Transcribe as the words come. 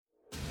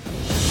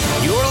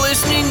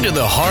Welcome to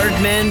the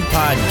Hard Men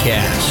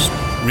Podcast,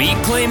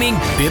 reclaiming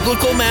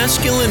biblical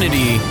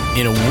masculinity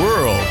in a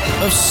world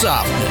of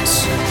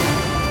softness.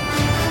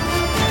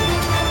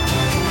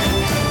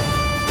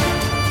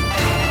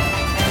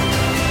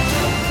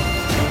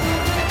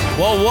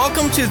 Well,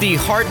 welcome to the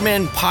Hard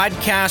Men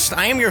Podcast.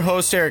 I am your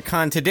host, Eric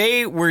Kahn.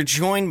 Today, we're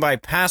joined by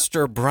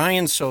Pastor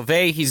Brian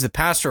Sauvé. He's the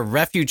pastor of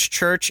Refuge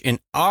Church in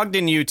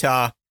Ogden,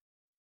 Utah,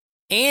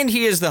 and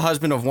he is the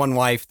husband of one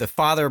wife, the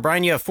father.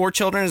 Brian, you have 4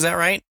 children, is that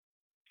right?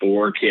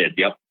 4 kids,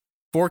 yep.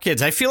 4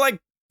 kids. I feel like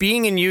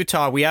being in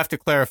Utah, we have to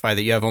clarify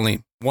that you have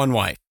only one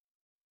wife.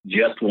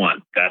 Just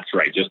one. That's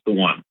right, just the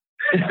one.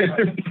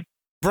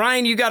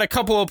 Brian, you got a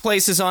couple of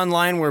places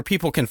online where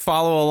people can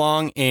follow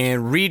along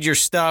and read your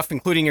stuff,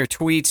 including your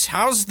tweets.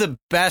 How's the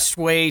best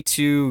way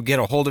to get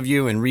a hold of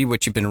you and read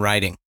what you've been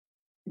writing?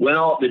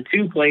 Well, the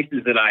 2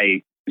 places that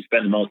I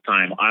spend the most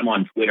time, I'm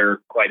on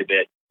Twitter quite a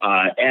bit,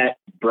 at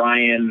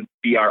Brian,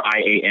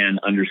 BRIAN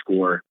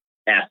 _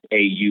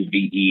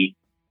 SAUVE.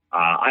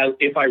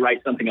 If I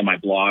write something on my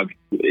blog,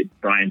 it's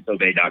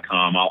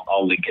briansauve.com,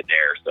 I'll link it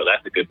there. So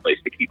that's a good place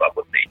to keep up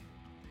with me.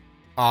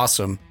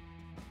 Awesome.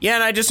 Yeah,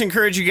 and I just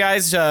encourage you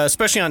guys,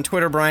 especially on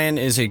Twitter, Brian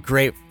is a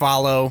great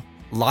follow.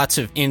 Lots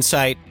of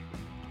insight.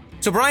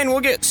 So, Brian,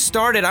 we'll get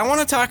started. I want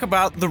to talk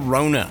about the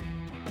Rona.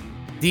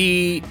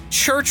 The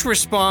church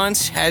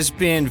response has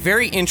been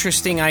very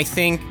interesting, I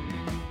think.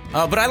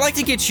 But I'd like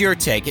to get your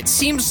take. It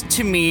seems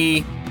to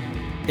me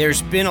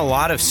there's been a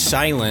lot of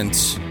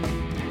silence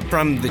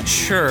from the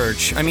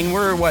church. I mean,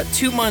 we're,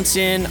 2 months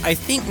in? I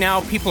think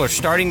now people are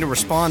starting to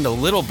respond a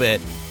little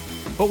bit.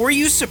 But were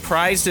you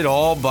surprised at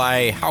all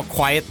by how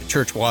quiet the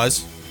church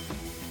was?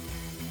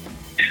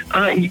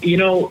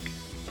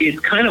 It's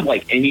kind of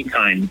like any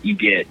time you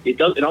get,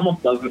 it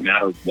almost doesn't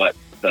matter what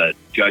the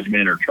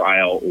judgment or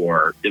trial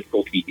or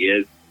difficulty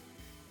is.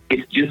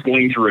 It's just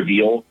going to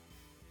reveal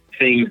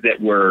things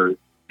that were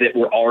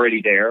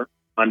already there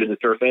under the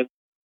surface.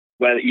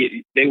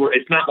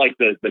 It's not like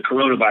the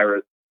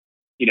coronavirus,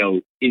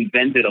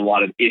 invented a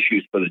lot of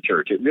issues for the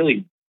church. It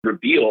really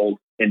revealed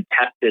and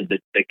tested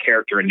the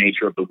character and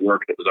nature of the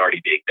work that was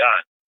already being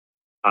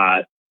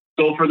done.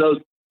 So for those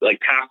like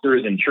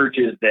pastors and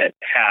churches that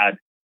had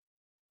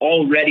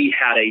already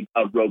had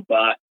a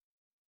robust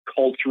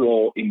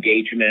cultural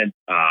engagement,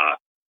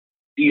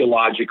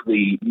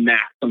 theologically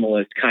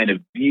maximalist kind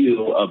of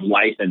view of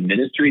life and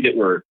ministry that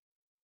were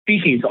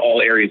speaking to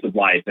all areas of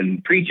life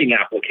and preaching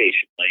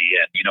applicationally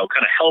and,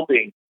 kind of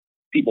helping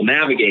people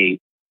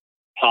navigate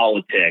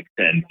politics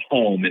and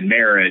home and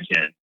marriage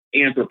and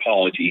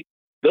anthropology.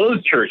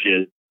 Those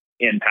churches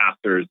and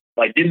pastors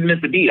didn't miss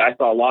a beat. I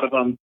saw a lot of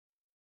them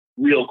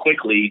real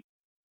quickly.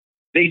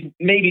 They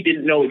maybe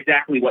didn't know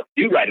exactly what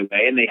to do right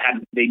away, and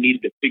they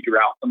needed to figure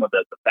out some of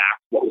the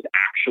facts, what was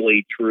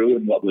actually true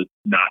and what was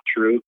not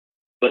true.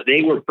 But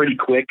they were pretty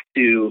quick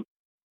to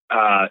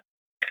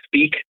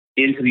speak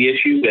into the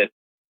issue with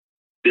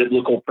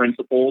biblical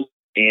principles,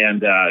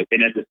 and at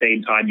the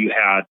same time, you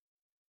had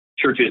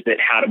churches that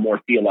had a more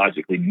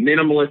theologically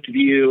minimalist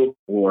view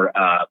or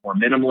more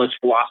minimalist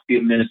philosophy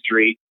of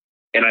ministry.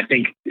 And I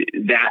think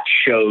that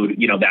showed,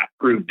 that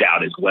proved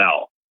out as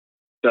well.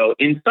 So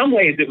in some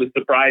ways it was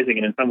surprising,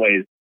 and in some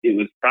ways it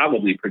was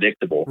probably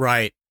predictable.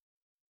 Right.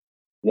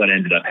 What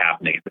ended up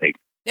happening.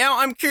 Now,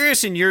 I'm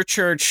curious, in your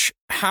church,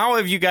 how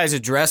have you guys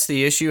addressed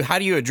the issue? How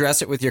do you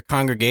address it with your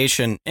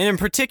congregation? And in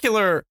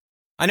particular,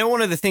 I know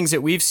one of the things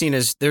that we've seen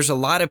is there's a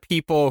lot of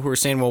people who are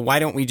saying, well, why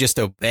don't we just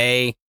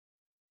obey?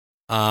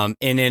 And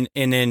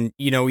then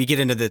we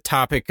get into the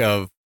topic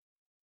of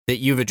that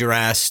you've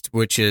addressed,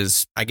 which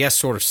is, I guess,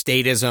 sort of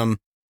statism.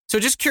 So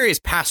just curious,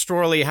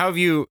 pastorally, how have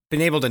you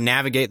been able to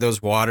navigate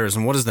those waters,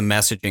 and what is the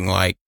messaging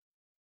like?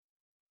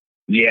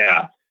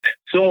 Yeah.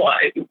 So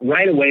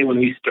right away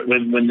when this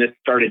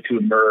started to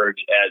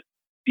emerge as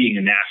being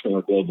a national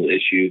or global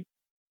issue,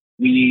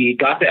 we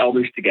got the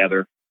elders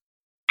together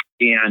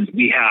and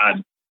we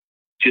had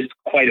just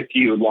quite a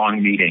few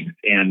long meetings.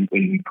 And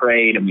when we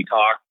prayed and we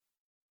talked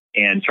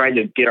and tried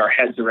to get our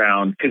heads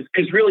around,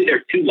 because really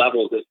there's 2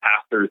 levels as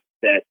pastors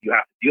that you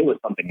have to deal with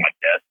something like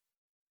this.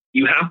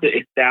 You have to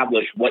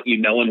establish what you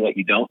know and what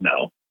you don't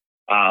know.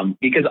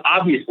 Because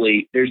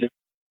obviously there's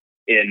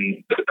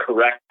in the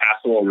correct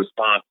pastoral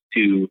response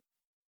to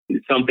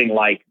something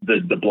like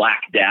the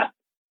Black Death,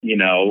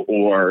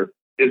 or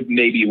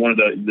maybe one of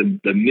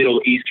the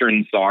Middle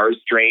Eastern SARS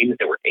strains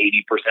that were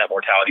 80%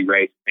 mortality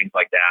rates, things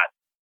like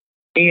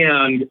that.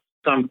 And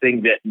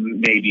something that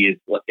maybe is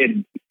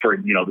for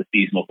the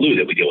seasonal flu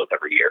that we deal with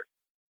every year.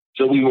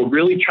 So we were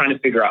really trying to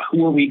figure out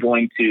who are we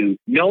going to,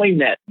 knowing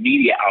that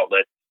media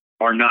outlets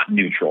are not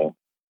neutral,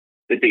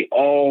 that they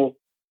all,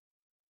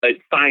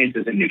 science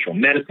isn't neutral,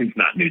 medicine's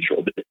not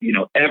neutral, but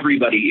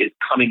everybody is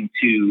coming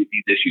to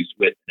these issues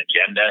with an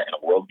agenda and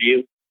a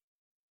worldview.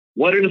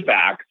 What are the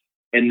facts?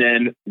 And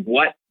then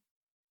what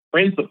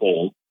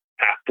principles,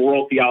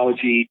 pastoral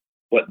theology,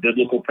 what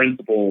biblical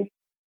principles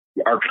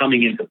are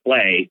coming into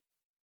play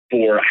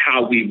for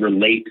how we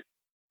relate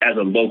as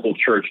a local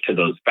church to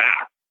those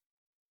facts.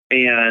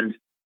 And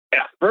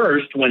at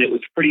first, when it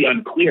was pretty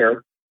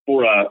unclear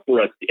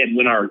and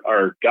when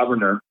our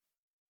governor,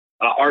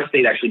 our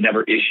state actually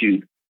never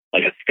issued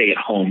like a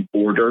stay-at-home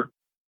order.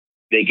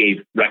 They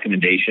gave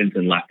recommendations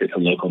and left it to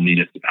local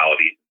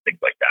municipalities, things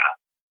like that.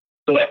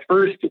 So at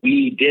first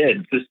we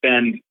did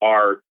suspend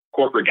our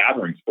corporate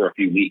gatherings for a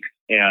few weeks,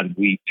 and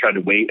we tried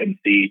to wait and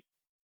see,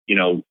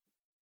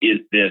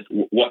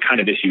 what kind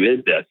of issue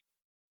is this?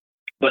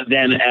 But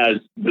then as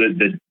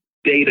the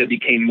data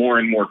became more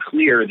and more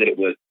clear that it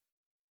was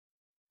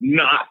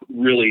not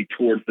really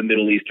towards the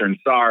Middle Eastern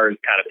SARS,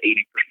 kind of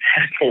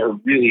 80% or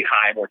really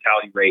high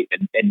mortality rate,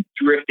 and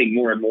drifting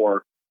more and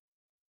more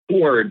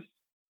towards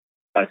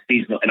a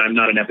seasonal, and I'm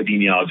not an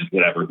epidemiologist,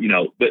 whatever,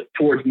 but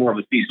towards more of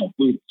a seasonal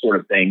flu sort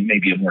of thing,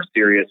 maybe a more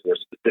serious or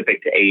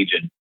specific to age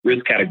and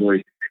risk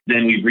categories,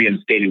 then we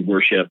reinstated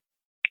worship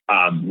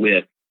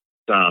with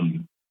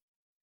some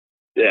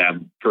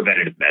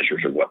preventative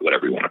measures, or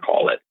whatever you want to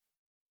call it.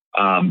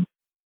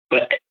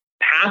 But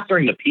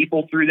pastoring the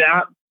people through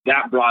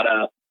that brought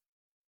up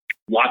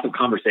lots of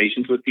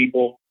conversations with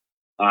people.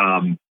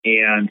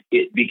 And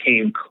it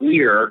became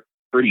clear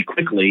pretty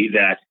quickly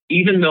that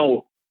even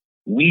though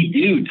we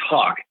do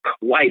talk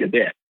quite a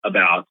bit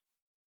about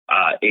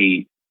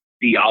a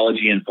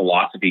theology and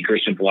philosophy,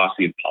 Christian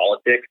philosophy of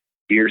politics,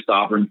 fear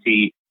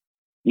sovereignty,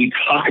 we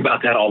talk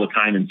about that all the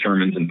time in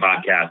sermons and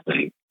podcasts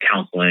and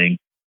counseling.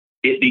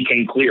 It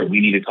became clear we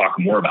need to talk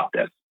more about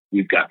this.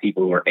 We've got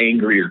people who are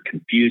angry or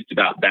confused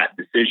about that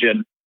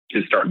decision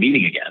to start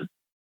meeting again.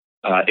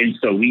 And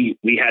so we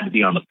had to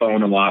be on the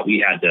phone a lot.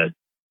 We had to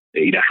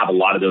have a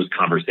lot of those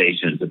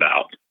conversations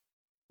about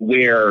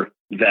where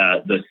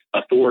the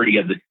authority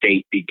of the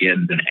state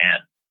begins and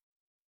ends.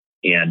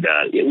 And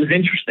it was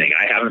interesting.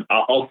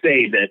 I'll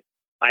say that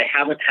I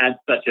haven't had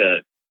such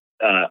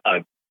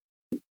a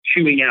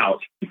chewing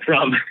out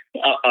from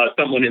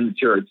someone in the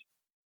church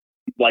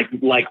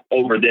like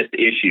over this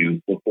issue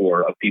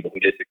before, of people who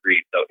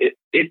disagreed. So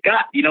it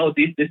got,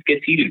 this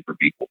gets heated for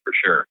people for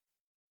sure.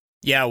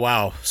 Yeah,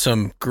 wow.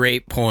 Some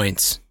great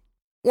points.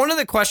 One of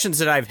the questions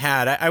that I've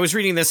had, I was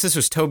reading this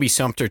was Toby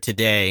Sumpter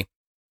today.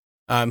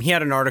 He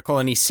had an article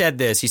and he said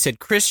this. He said,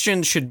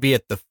 Christians should be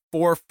at the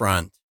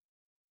forefront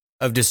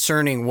of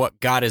discerning what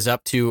God is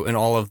up to in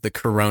all of the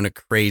corona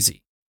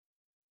crazy.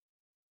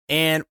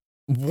 And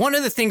one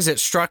of the things that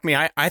struck me,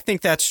 I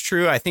think that's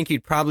true. I think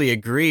you'd probably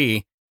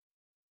agree.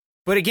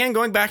 But again,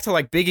 going back to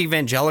like big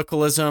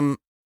evangelicalism,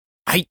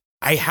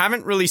 I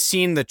haven't really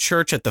seen the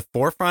church at the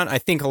forefront. I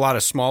think a lot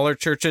of smaller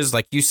churches,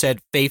 like you said,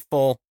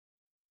 faithful.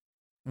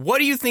 What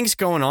do you think's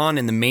going on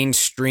in the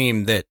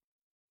mainstream that,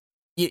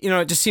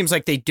 it just seems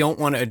like they don't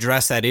want to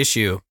address that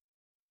issue?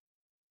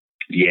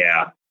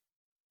 Yeah,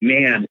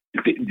 man,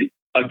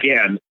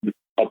 again,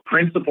 a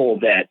principle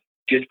that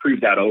just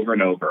proves that over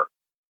and over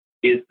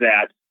is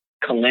that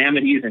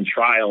calamities and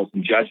trials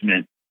and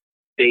judgment,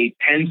 they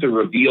tend to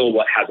reveal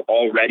what has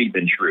already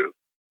been true.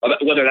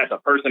 Whether that's a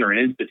person or an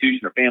institution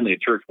or family, a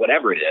church,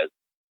 whatever it is,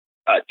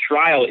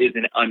 trial is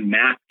an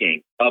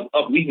unmasking of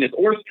weakness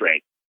or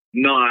strength,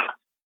 not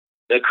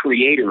the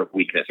creator of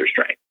weakness or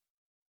strength.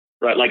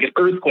 Right? Like an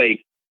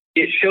earthquake,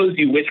 it shows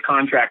you which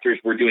contractors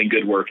were doing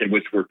good work and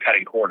which were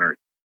cutting corners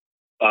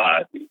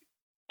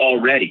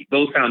already.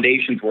 Those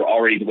foundations were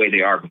already the way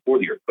they are before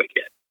the earthquake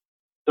hit.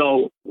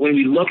 So when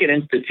we look at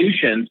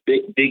institutions,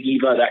 big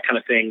Eva, that kind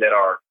of thing, that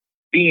are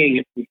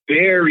being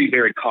very,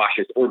 very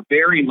cautious or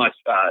very much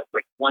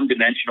like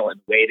one-dimensional in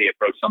the way they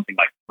approach something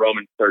like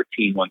Romans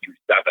 13, 1 through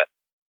 7.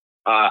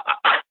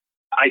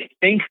 I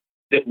think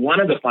that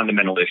one of the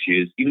fundamental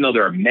issues, even though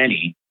there are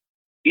many,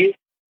 it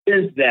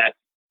is that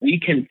we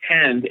can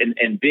tend,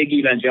 and big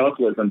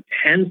evangelicalism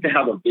tends to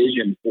have a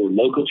vision for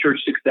local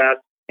church success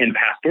and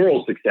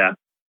pastoral success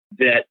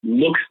that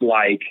looks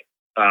like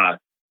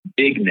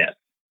bigness,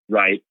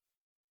 right?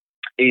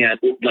 And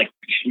like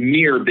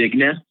mere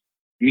bigness,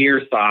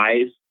 mere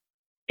size,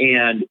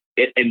 and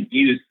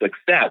use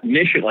success,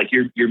 mission, like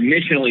you're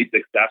missionally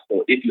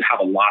successful if you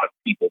have a lot of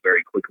people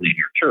very quickly in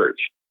your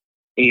church.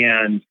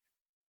 And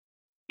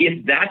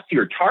if that's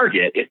your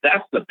target, if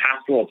that's the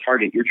pastoral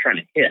target you're trying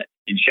to hit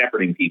in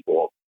shepherding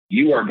people,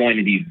 you are going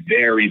to be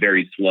very,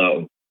 very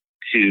slow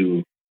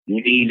to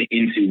lean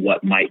into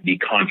what might be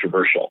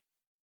controversial.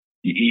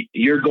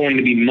 You're going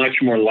to be much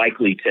more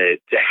likely to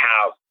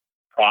have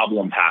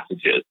problem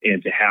passages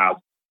and to have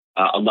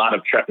a lot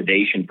of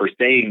trepidation for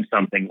saying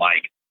something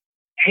like,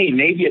 hey,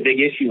 maybe a big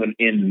issue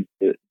in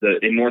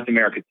North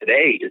America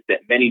today is that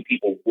many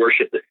people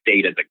worship the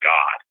state as a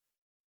god.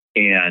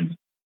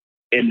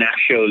 And that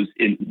shows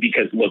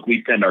because look,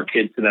 we send our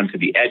kids to them to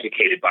be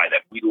educated by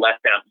them. We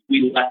let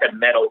them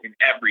meddle in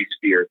every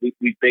sphere.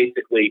 We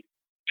basically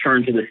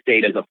turn to the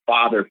state as a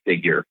father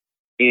figure.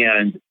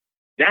 And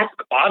that's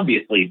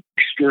obviously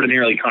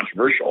extraordinarily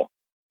controversial.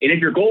 And if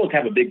your goal is to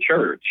have a big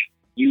church,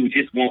 you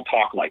just won't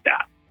talk like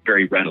that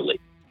very readily,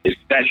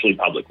 especially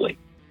publicly.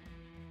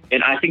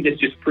 And I think this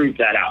just proved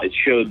that out. It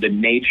showed the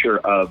nature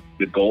of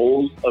the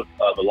goals of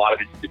a lot of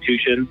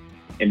institutions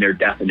and their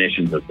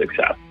definitions of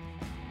success.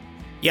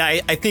 Yeah,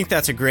 I think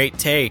that's a great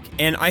take.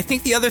 And I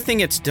think the other thing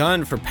it's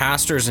done for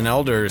pastors and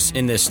elders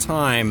in this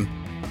time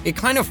it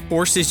kind of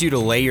forces you to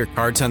lay your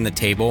cards on the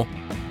table.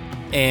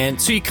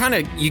 And so you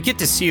get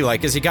to see,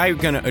 like, is a guy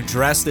going to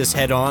address this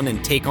head on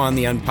and take on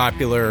the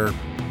unpopular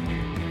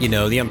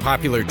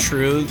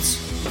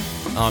truths?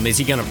 Is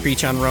he going to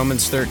preach on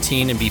Romans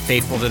 13 and be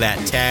faithful to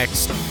that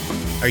text?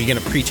 Are you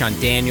going to preach on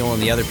Daniel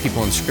and the other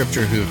people in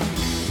Scripture who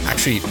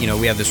actually,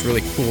 we have this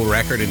really cool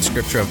record in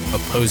Scripture of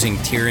opposing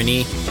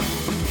tyranny?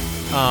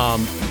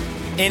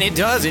 And it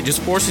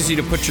just forces you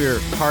to put your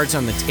cards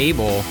on the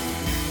table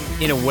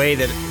in a way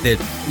that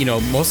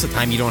most of the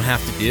time you don't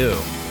have to do.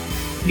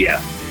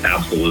 Yeah,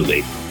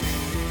 absolutely.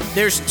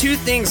 There's two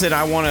things that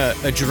I want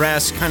to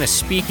address, kind of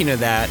speaking of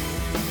that,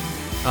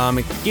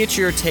 and get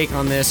your take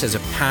on this as a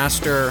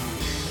pastor.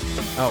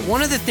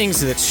 One of the things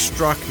that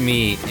struck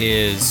me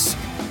is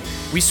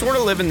we sort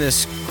of live in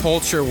this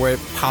culture where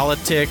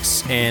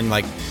politics and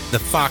like the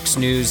Fox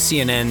News,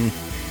 CNN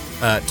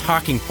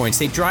talking points,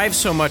 they drive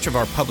so much of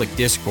our public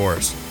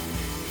discourse.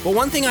 But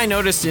one thing I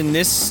noticed in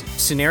this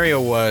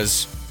scenario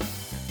was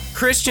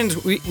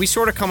Christians, we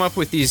sort of come up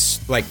with these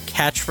like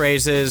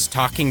catchphrases,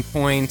 talking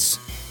points.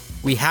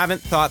 We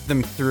haven't thought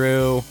them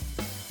through,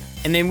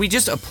 and then we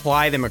just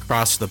apply them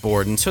across the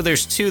board. And so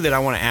there's two that I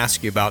want to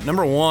ask you about.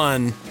 Number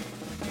one,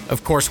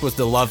 of course, was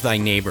the love thy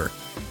neighbor.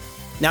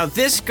 Now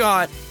this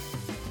got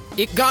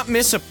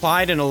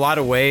misapplied in a lot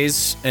of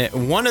ways.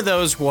 One of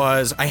those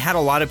was I had a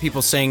lot of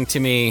people saying to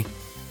me,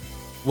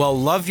 well,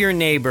 love your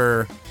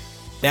neighbor.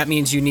 That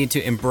means you need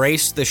to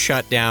embrace the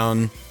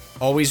shutdown,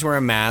 always wear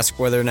a mask,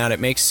 whether or not it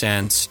makes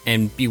sense,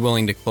 and be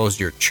willing to close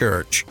your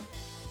church.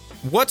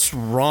 What's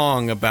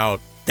wrong about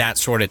that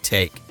sort of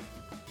take?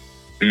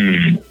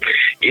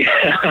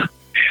 Yeah,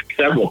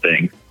 several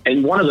things.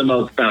 And one of the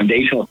most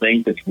foundational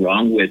things that's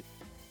wrong with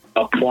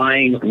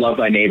applying love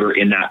thy neighbor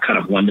in that kind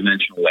of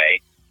one-dimensional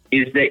way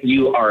is that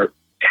you are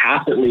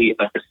tacitly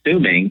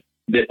assuming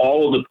that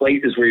all of the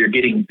places where you're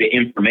getting the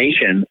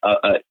information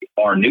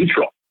are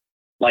neutral,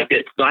 like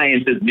that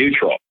science is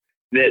neutral,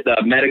 that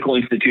the medical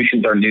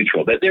institutions are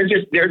neutral, that they're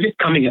just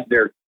coming up,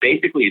 they're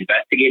basically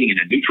investigating in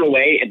a neutral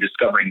way and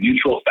discovering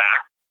neutral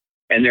facts.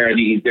 And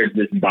there's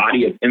this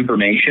body of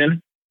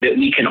information that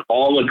we can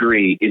all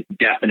agree is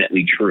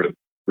definitely true,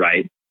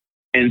 right?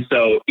 And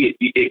so,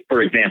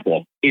 for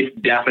example, it's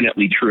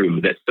definitely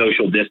true that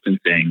social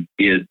distancing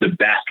is the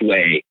best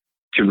way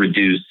to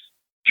reduce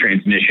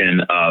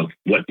transmission of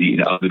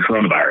the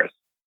coronavirus.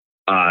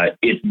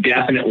 It's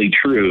definitely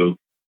true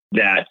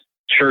that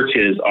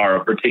churches are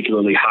a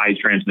particularly high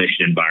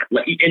transmission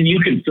environment. And you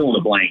can fill in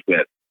the blank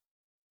with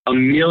a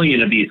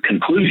million of these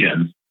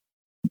conclusions.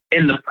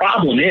 And the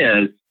problem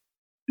is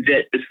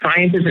that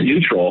science isn't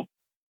neutral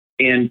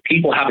and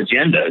people have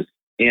agendas.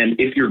 And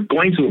if you're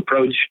going to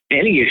approach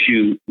any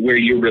issue where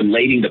you're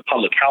relating to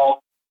public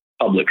health,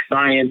 public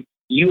science,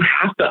 you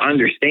have to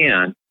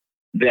understand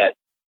that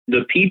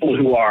the people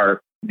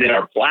that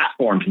are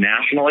platformed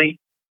nationally,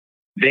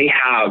 they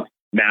have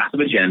massive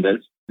agendas.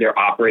 They're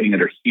operating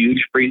under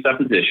huge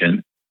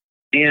presuppositions,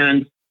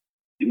 and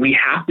we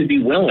have to be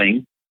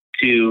willing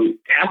to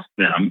test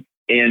them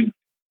and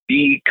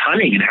be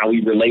cunning in how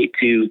we relate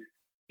to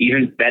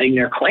even vetting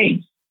their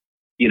claims.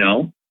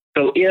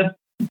 So if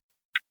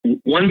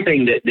one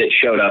thing that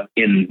showed up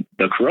in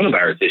the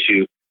coronavirus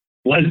issue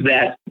was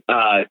that,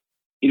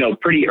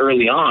 pretty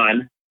early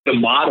on, the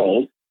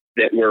models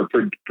that were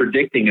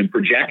predicting and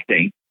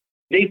projecting,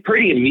 they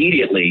pretty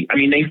immediately,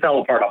 they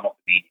fell apart almost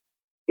immediately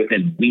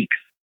within weeks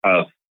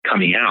of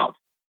coming out.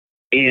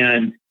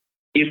 And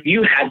if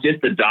you had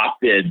just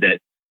adopted that,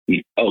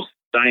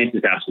 science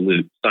is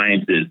absolute,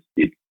 science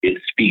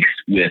it speaks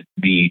with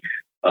the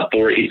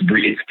authority,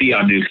 it's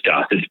fiat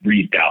justus, it's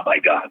breathed out by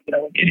God,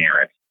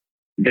 inerrant,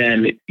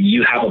 then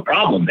you have a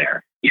problem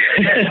there.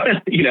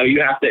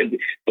 You have to,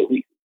 but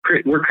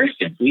we're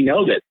Christians. We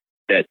know that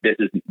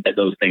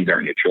those things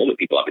are neutral, that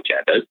people have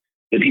agendas,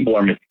 that people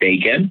are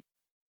mistaken.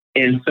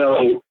 And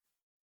so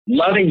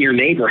loving your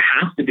neighbor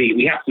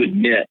we have to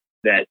admit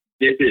that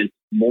this is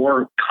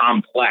more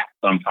complex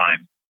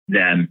sometimes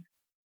than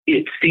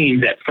it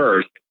seems at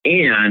first,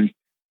 and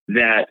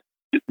that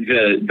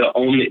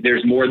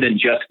there's more than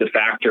just the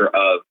factor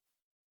of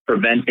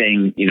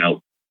preventing,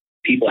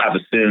 people have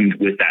assumed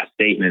with that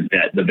statement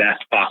that the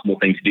best possible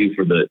thing to do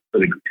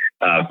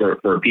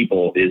for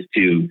people is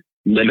to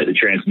limit the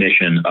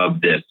transmission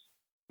of this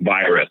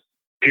virus,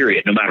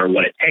 period, no matter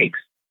what it takes.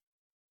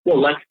 Well,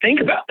 let's think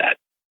about that.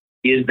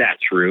 Is that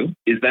true?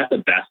 Is that the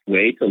best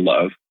way to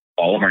love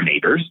all of our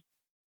neighbors?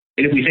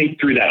 And if we think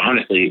through that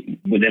honestly,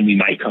 then we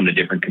might come to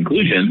different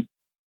conclusions.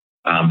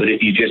 But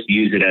if you just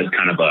use it as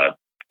kind of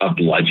a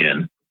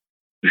bludgeon,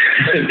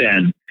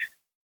 then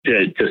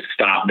to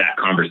stop that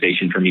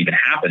conversation from even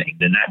happening,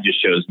 then that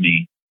just shows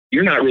me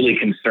you're not really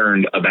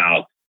concerned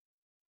about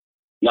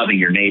loving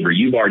your neighbor.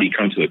 You've already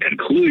come to a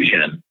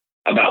conclusion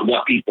about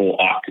what people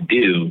ought to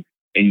do,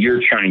 and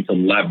you're trying to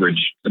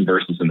leverage some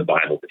verses in the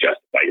Bible to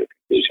justify your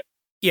conclusion.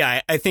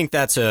 Yeah, I think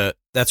that's a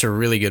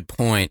really good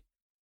point.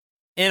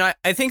 And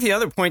I think the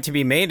other point to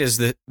be made is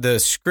that the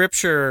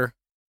Scripture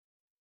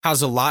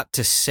has a lot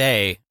to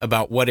say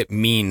about what it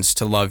means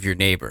to love your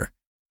neighbor.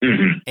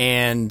 Mm-hmm.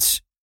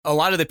 And a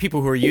lot of the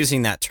people who are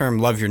using that term,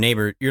 love your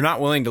neighbor, you're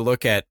not willing to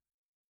look at,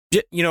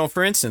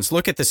 for instance,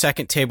 look at the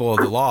second table of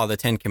the law, the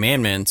 10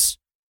 Commandments,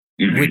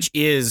 which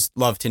is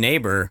love to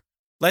neighbor.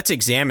 Let's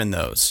examine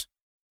those.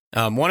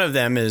 One of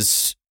them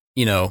is,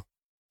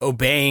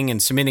 obeying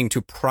and submitting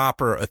to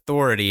proper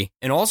authority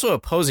and also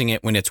opposing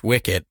it when it's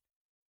wicked.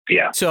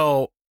 Yeah.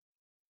 So,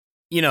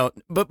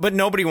 but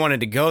nobody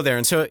wanted to go there.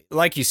 And so,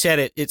 like you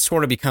said, it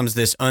sort of becomes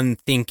this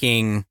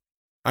unthinking,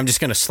 I'm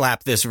just going to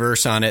slap this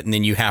verse on it and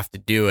then you have to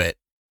do it.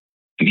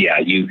 Yeah.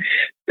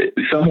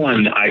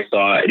 Someone I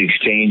saw an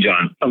exchange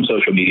on some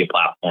social media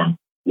platform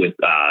with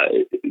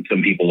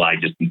some people I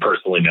just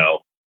personally know,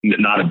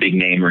 not a big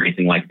name or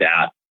anything like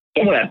that.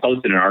 Someone had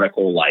posted an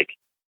article like,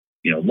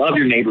 love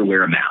your neighbor,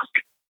 wear a mask.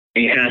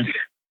 And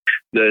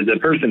the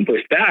person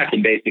pushed back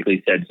and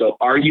basically said, so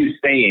are you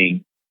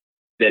saying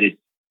that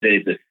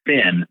it's a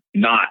sin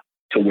not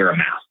to wear a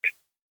mask?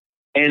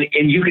 And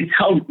you could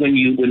tell when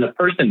the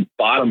person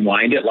bottom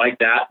lined it like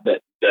that,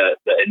 that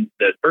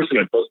the person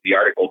who posted the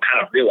article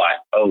kind of realized,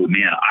 oh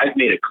man, I've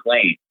made a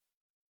claim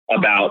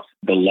about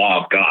the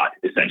law of God,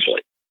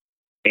 essentially.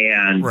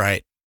 And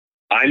right.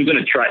 I'm going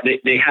to try.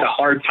 They had a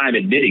hard time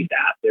admitting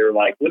that. They were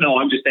like, well, no,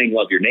 I'm just saying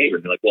love your neighbor.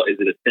 And they're like, well, is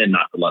it a sin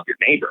not to love your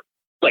neighbor?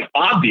 Like,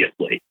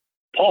 obviously,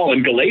 Paul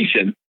in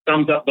Galatians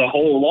sums up the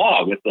whole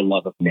law with the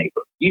love of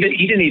neighbor. He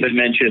didn't even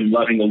mention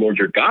loving the Lord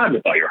your God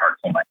with all your heart,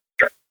 soul, mind, and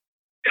strength.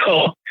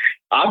 So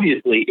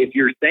obviously, if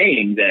you're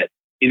saying that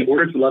in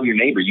order to love your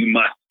neighbor, you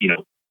must,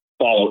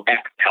 follow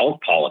X health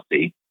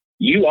policy,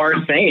 you are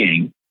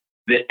saying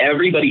that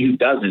everybody who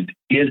doesn't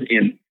is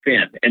in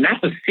sin. And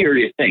that's a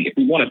serious thing. If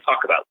we want to talk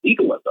about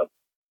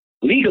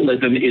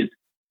legalism is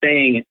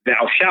saying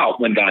thou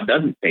shalt when God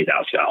doesn't say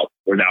thou shalt,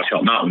 or thou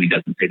shalt not when he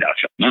doesn't say thou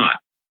shalt not,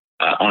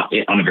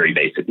 on a very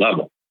basic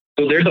level.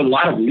 So there's a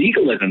lot of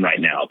legalism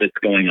right now that's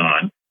going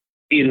on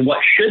in what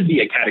should be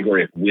a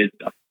category of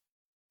wisdom,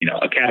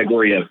 a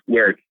category of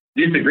where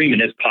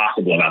disagreement is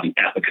possible about the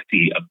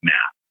efficacy of math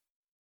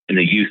and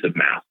the use of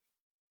math.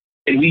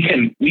 And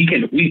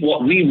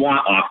what we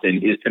want often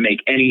is to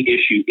make any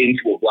issue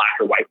into a black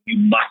or white. You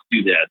must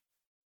do this.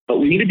 But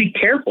we need to be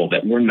careful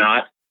that we're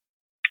not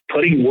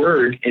putting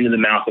words into the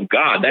mouth of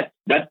God.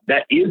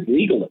 That is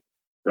legalism,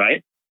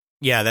 right?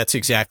 Yeah, that's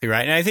exactly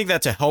right. And I think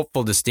that's a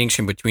helpful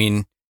distinction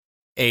between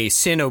a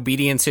sin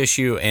obedience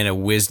issue and a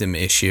wisdom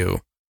issue.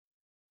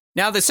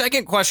 Now, the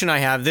second question I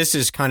have, this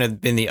has kind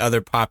of been the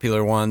other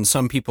popular one.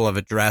 Some people have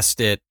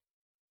addressed it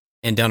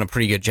and done a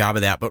pretty good job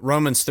of that. But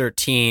Romans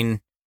 13,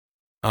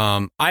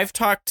 I've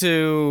talked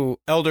to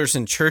elders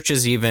in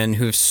churches even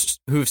who've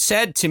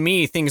said to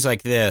me things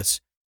like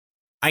this.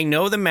 I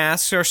know the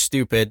masks are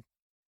stupid.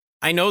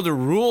 I know the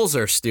rules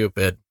are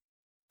stupid.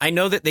 I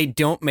know that they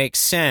don't make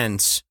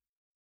sense,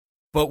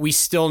 but we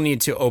still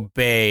need to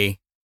obey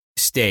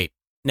state.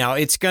 Now,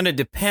 it's going to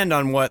depend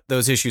on what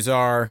those issues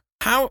are.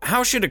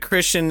 How should a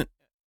Christian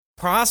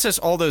process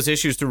all those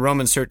issues through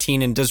Romans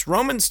 13? And does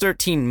Romans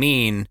 13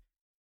 mean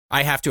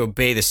I have to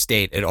obey the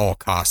state at all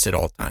costs at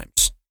all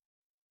times?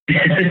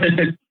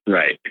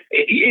 Right.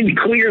 And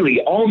clearly,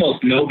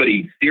 almost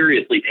nobody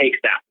seriously takes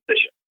that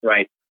position,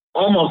 right?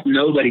 Almost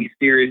nobody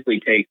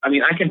seriously takes. I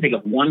mean, I can think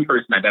of one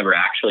person I've ever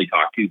actually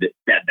talked to that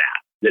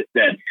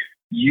said,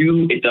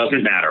 it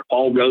doesn't matter.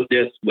 Paul wrote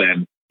this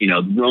when,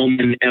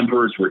 Roman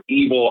emperors were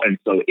evil. And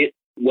so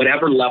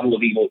whatever level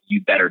of evil,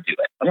 you better do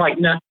it. I'm like,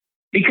 no,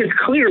 because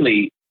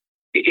clearly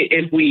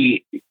if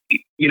we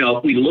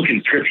look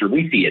in scripture,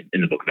 we see it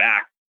in the book of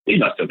Acts. We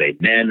must obey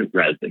men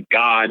rather than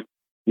God.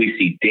 We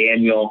see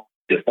Daniel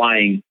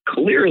defying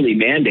clearly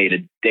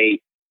mandated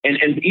state. And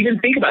even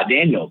think about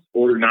Daniel's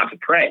order not to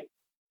pray.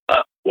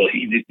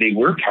 They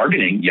were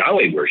targeting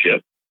Yahweh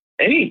worship,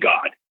 any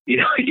God.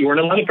 You weren't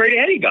allowed to pray to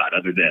any God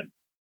other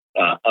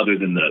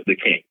than the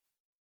king.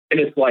 And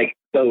it's like,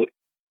 so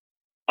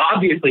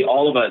obviously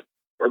all of us,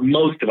 or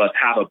most of us,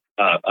 have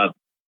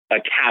a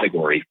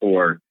category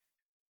for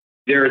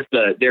there is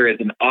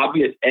an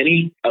obvious,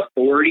 any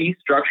authority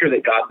structure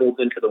that God builds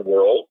into the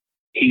world.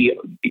 He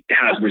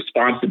has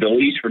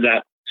responsibilities for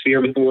that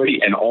sphere of authority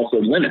and also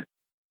limits.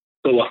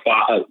 So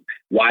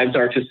wives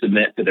are to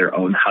submit to their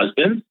own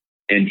husbands,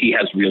 and he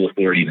has real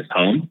authority in his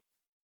home.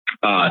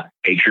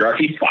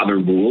 Patriarchy, father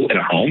rule in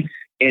a home,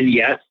 and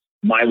yet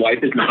my wife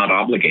is not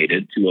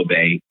obligated to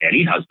obey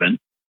any husband.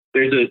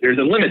 There's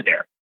a limit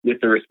there with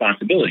the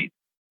responsibilities.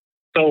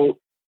 So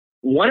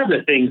one of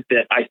the things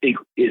that I think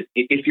is,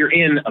 if you're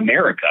in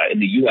America, in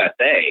the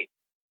USA,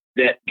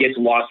 that gets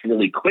lost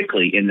really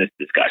quickly in this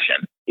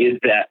discussion is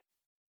that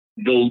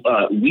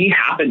we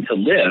happen to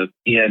live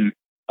in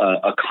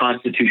a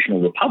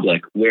constitutional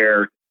republic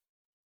where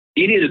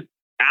it is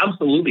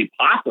absolutely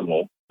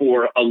possible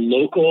for a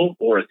local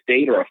or a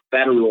state or a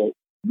federal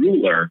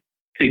ruler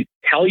to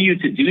tell you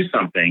to do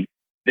something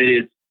that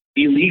is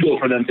illegal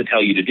for them to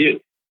tell you to do.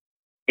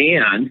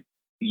 And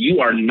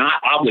you are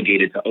not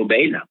obligated to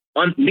obey them,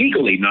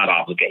 legally not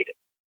obligated.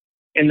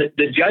 And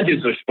the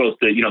judges are supposed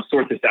to,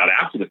 sort this out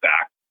after the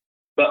fact.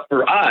 But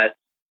for us,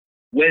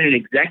 when an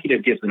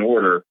executive gives an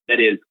order that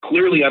is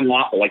clearly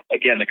unlawful, like,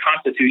 again, the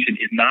Constitution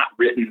is not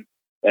written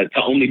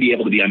to only be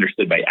able to be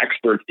understood by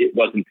experts. It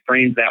wasn't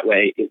framed that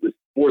way.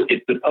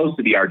 It's supposed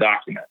to be our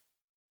document.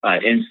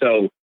 And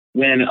so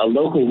when a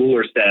local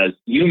ruler says,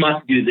 you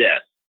must do this,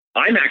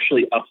 I'm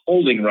actually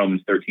upholding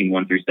Romans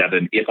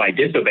 13:1-7 if I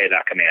disobey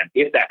that command,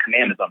 if that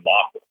command is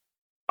unlawful.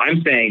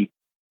 I'm saying,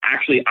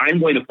 actually, I'm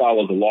going to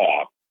follow the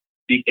law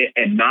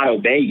and not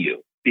obey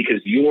you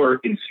because your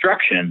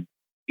instruction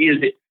is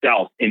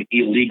itself an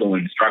illegal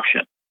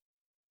instruction.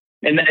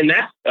 And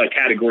that's a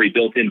category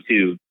built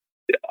into,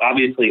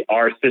 obviously,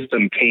 our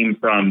system came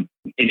from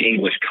an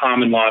English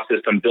common law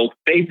system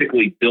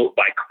basically built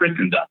by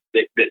Christendom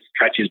that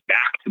stretches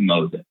back to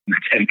Moses and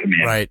the Ten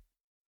Commandments. Right.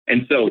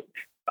 And so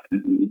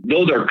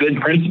those are good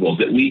principles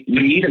that we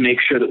need to make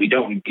sure that we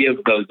don't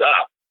give those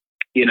up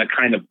in a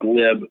kind of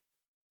glib,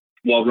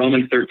 well,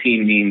 Romans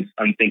 13 means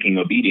unthinking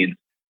obedience.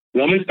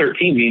 Romans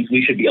 13 means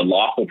we should be a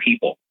lawful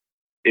people.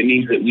 It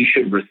means that we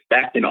should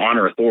respect and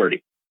honor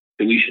authority,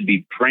 that we should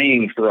be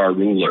praying for our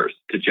rulers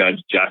to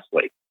judge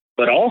justly,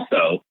 but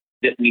also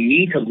that we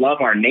need to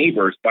love our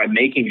neighbors by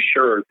making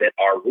sure that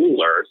our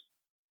rulers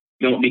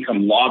don't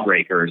become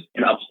lawbreakers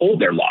and uphold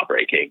their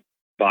lawbreaking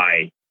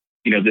by,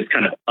 this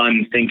kind of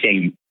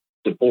unthinking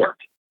support.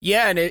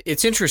 Yeah, and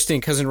it's interesting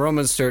because in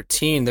Romans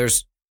 13,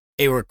 there's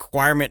a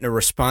requirement and a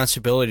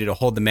responsibility to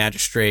hold the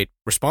magistrate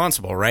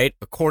responsible, right?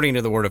 According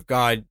to the word of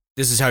God,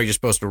 this is how you're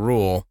supposed to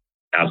rule.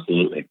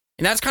 Absolutely.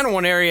 And that's kind of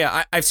one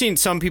area I've seen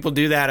some people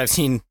do that. I've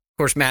seen, of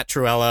course, Matt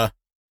Truella.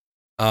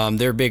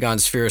 They're big on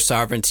sphere of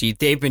sovereignty.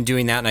 They've been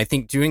doing that, and I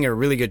think doing a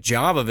really good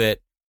job of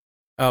it,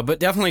 but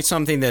definitely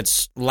something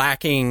that's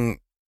lacking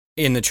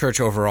in the church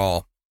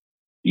overall.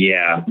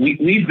 Yeah,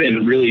 we've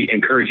been really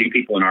encouraging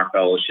people in our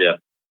fellowship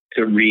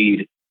to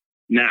read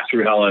Matt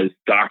Truella's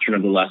Doctrine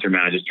of the Lesser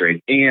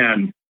Magistrate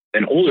and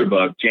an older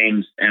book,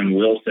 James M.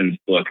 Wilson's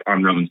book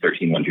on Romans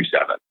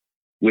 13:1-7,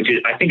 which is,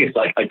 I think it's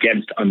like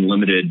Against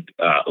Unlimited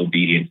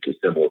Obedience to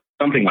Civil,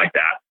 something like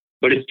that.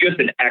 But it's just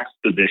an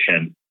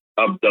exposition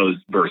of those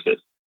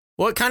verses.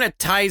 Well, it kind of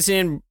ties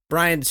in,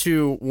 Brian,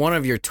 to one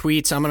of your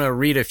tweets. I'm going to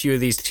read a few of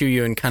these to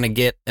you and kind of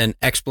get an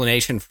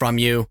explanation from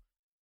you.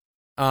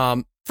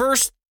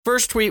 First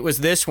tweet was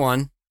this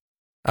one.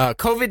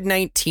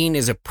 COVID-19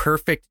 is a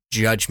perfect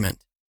judgment.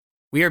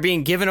 We are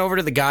being given over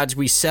to the gods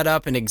we set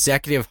up in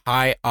executive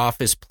high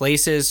office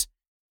places.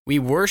 We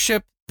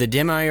worship the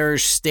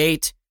demiurge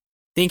state,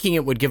 thinking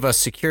it would give us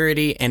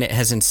security, and it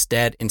has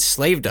instead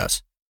enslaved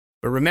us.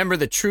 But remember,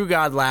 the true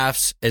God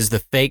laughs as the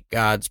fake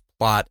gods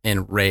plot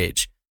and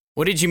rage.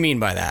 What did you mean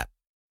by that?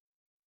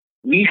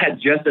 We had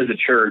just as a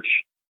church,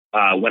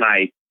 when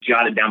I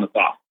jotted down the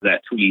thoughts of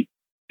that tweet,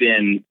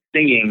 been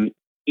singing,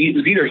 it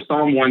was either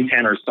Psalm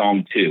 110 or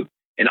Psalm 2.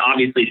 And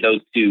obviously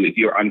those two, if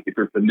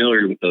you're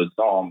familiar with those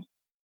Psalms,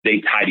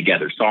 they tie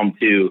together. Psalm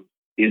 2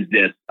 is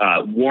this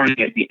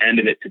warning at the end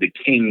of it to the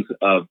kings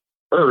of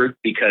earth,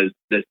 because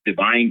this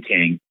divine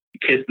king,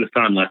 kiss the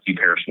son lest you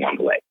perish along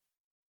the way.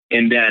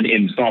 And then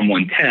in Psalm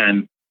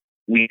 110,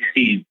 we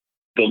see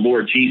the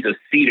Lord Jesus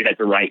seated at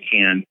the right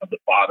hand of the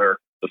Father.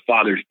 The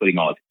Father's putting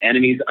all his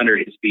enemies under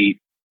his feet.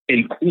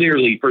 And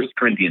clearly, 1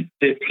 Corinthians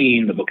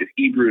 15, the book of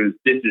Hebrews,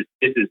 this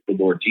is the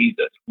Lord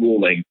Jesus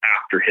ruling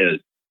after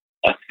his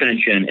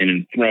ascension and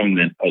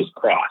enthronement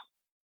post-cross.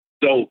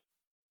 So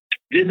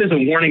this is a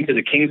warning to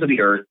the kings of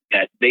the earth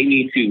that they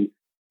need to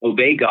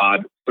obey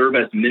God, serve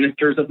as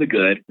ministers of the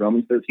good,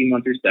 Romans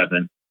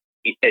 13:1-7,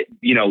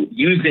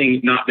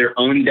 using not their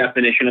own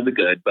definition of the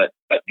good, but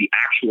the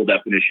actual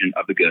definition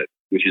of the good,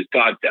 which is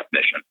God's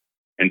definition,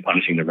 and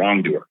punishing the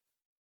wrongdoer.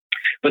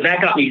 But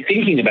that got me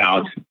thinking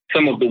about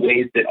some of the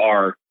ways that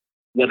are,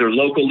 whether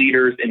local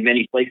leaders in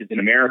many places in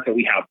America,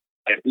 we have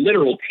a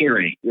literal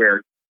tyranny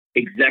where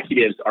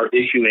executives are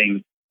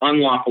issuing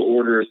unlawful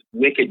orders,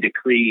 wicked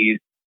decrees,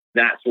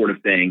 that sort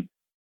of thing.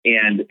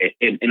 And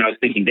I was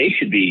thinking they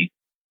should be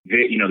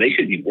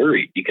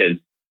worried, because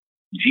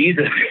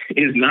Jesus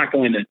is not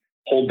going to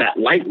hold that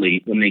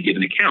lightly when they give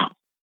an account.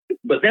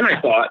 But then I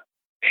thought,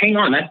 hang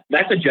on,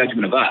 that's a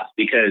judgment of us,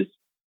 because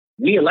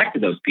we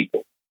elected those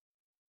people.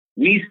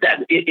 We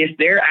said, if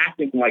they're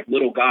acting like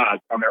little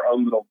gods on their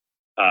own little,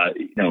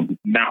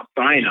 Mount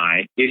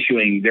Sinai,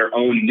 issuing their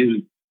own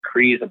new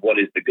decrees of what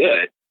is the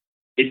good,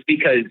 it's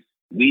because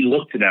we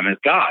look to them as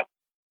gods.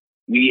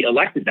 We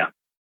elected them.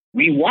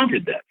 We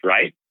wanted this,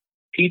 right?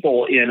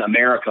 People in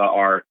America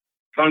are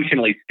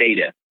functionally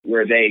statists,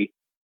 where they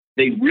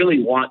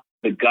really want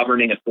the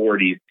governing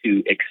authorities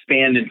to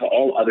expand into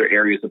all other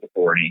areas of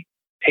authority,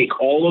 take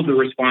all of the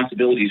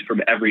responsibilities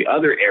from every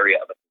other area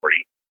of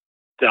authority,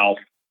 self,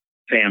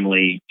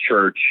 family,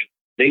 church.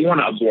 They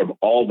want to absorb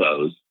all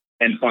those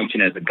and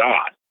function as a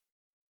god.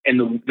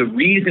 And the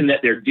reason that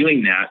they're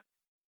doing that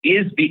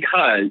is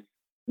because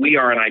we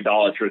are an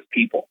idolatrous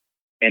people,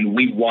 and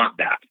we want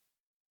that.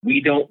 We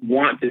don't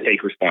want to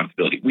take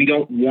responsibility. We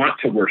don't want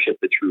to worship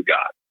the true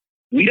God.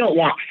 We don't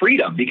want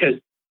freedom, because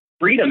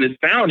freedom is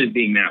found in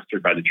being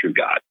mastered by the true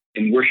God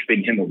and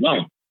worshiping him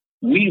alone.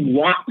 We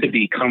want to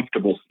be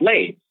comfortable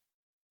slaves.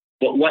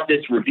 But what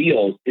this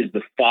reveals is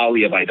the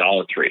folly of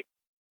idolatry,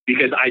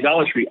 because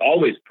idolatry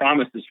always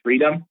promises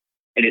freedom,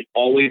 and it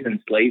always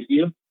enslaves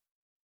you.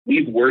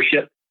 We've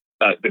worshipped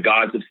the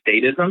gods of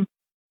statism.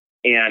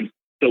 And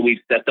so we've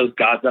set those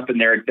gods up in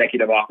their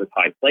executive office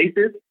high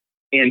places.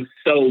 And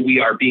so we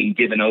are being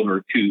given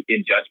over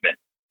in judgment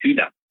to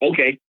them.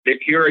 Okay,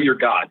 here are your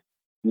gods.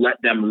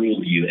 Let them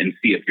rule you and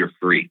see if you're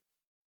free.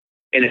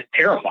 And it's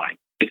terrifying.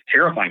 It's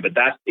terrifying, but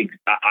that's,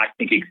 I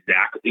think,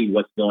 exactly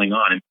what's going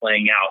on and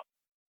playing out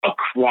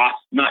across,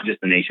 not just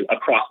the nation,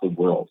 across the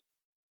world.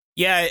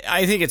 Yeah,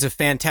 I think it's a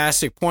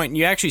fantastic point. And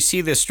you actually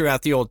see this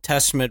throughout the Old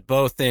Testament,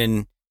 both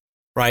in,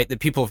 right, the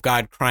people of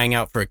God crying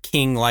out for a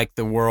king like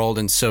the world.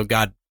 And so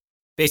God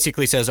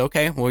basically says,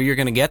 okay, well, you're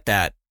going to get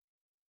that.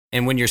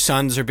 And when your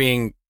sons are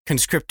being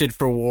conscripted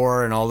for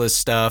war and all this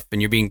stuff,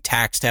 and you're being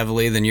taxed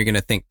heavily, then you're going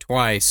to think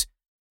twice.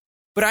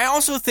 But I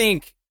also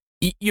think,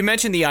 you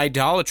mentioned the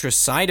idolatrous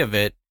side of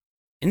it,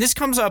 and this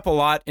comes up a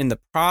lot in the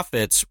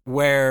prophets,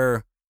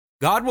 where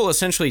God will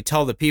essentially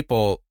tell the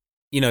people,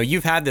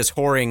 you've had this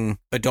whoring,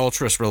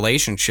 adulterous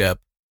relationship,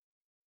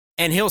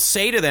 and he'll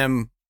say to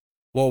them,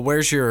 well,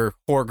 where's your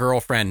whore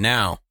girlfriend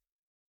now?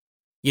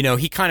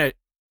 He kind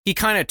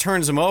of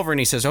turns them over and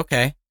he says,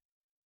 okay,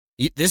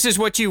 this is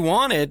what you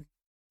wanted.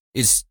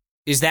 Is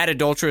that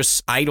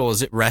adulterous idol,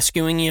 is it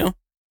rescuing you?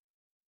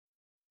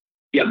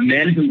 Yeah,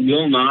 men who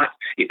will not.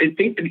 If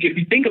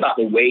you think about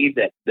the way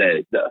that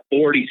the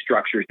authority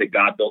structures that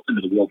God built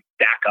into the world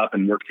stack up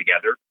and work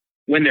together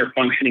when they're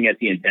functioning as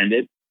he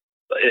intended,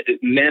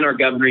 men are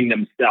governing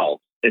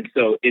themselves. And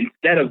so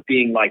instead of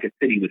being like a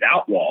city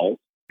without walls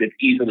that's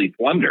easily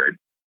plundered,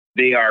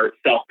 they are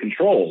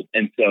self-controlled.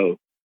 And so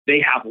they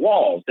have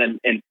walls, and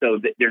so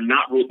they're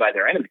not ruled by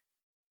their enemies.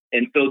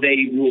 And so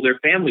they rule their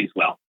families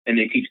well, and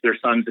they teach their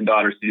sons and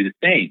daughters to do the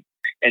same.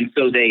 And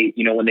so they,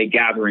 when they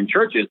gather in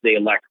churches, they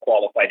elect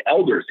qualified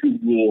elders who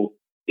rule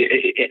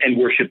and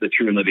worship the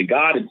true and living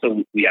God. And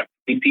so we have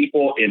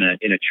people in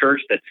a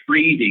church that's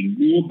free, being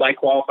ruled by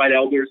qualified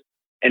elders.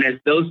 And as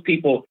those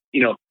people,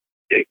 you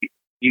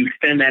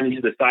extend that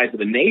into the size of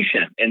a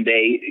nation, and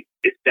they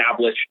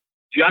establish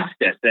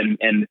justice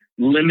and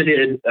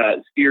limited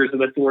spheres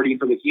of authority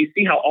for you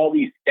see how all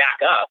these stack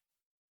up.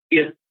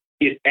 If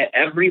at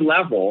every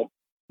level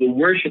the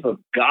worship of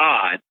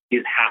God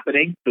is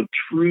happening, the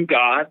true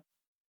God,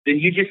 then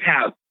you just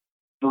have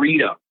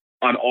freedom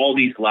on all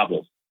these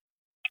levels.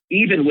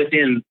 Even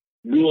within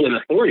rule and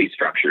authority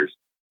structures,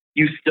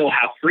 you still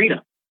have freedom.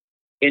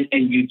 And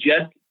you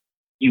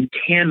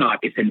cannot,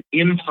 it's an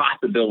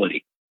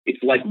impossibility.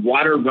 It's like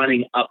water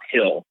running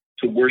uphill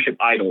to worship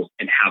idols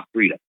and have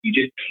freedom. You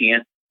just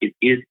can't. It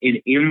is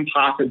an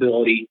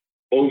impossibility.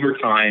 Over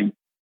time,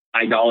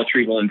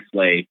 idolatry will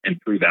enslave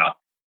and prove out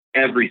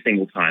every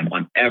single time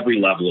on every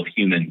level of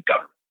human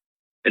government.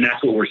 And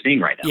that's what we're seeing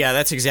right now. Yeah,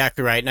 that's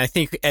exactly right. And I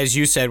think, as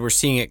you said, we're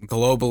seeing it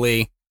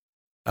globally.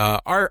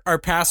 Our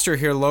pastor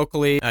here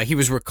locally, he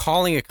was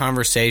recalling a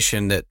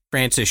conversation that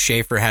Francis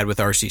Schaeffer had with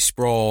R.C.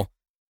 Sproul.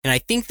 And I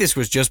think this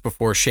was just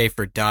before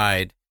Schaeffer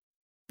died.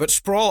 But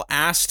Sproul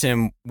asked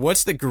him,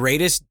 what's the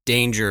greatest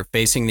danger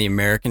facing the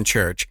American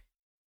church?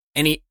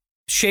 And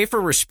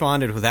Schaeffer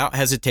responded without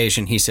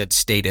hesitation. He said,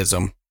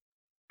 statism.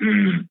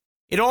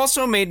 It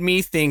also made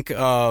me think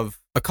of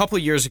a couple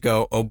of years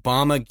ago,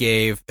 Obama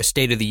gave a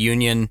State of the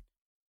Union.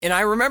 And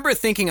I remember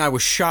thinking I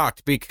was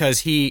shocked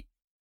because he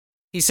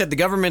said the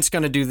government's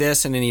going to do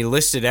this, and then he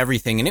listed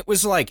everything. And it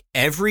was like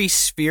every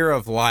sphere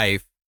of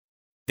life,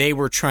 they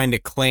were trying to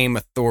claim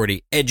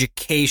authority,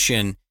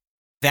 education,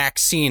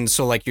 vaccines.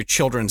 So like your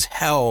children's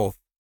health,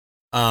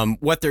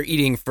 what they're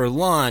eating for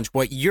lunch,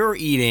 what you're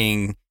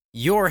eating,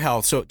 your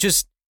health. So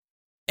just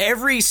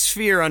every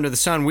sphere under the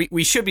sun,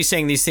 we should be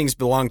saying these things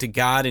belong to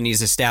God, and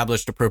he's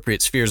established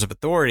appropriate spheres of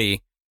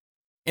authority.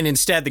 And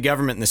instead, the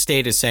government and the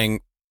state is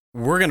saying,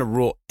 we're going to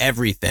rule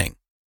everything.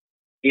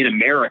 In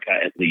America,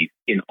 at least,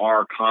 in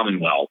our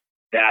Commonwealth,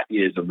 that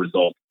is a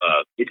result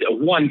of, it's a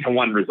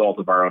one-to-one result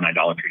of our own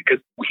idolatry,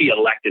 because we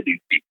elected these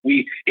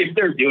people. If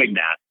they're doing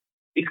that,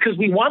 it's because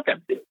we want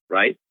them to,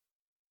 right?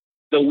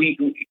 So we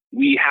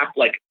have,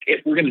 like,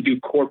 if we're going to do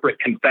corporate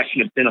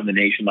confession of sin on the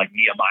nation, like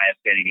Nehemiah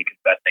standing and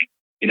confessing,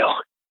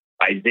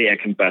 Isaiah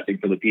confessing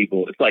for the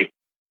people, it's like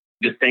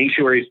the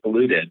sanctuary is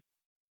polluted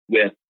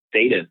with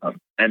statism.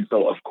 And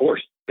so, of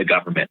course, the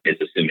government is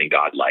assuming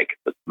God-like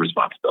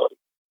responsibility.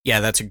 Yeah,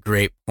 that's a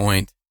great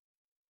point.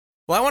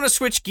 Well, I want to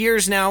switch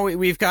gears now.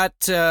 We've got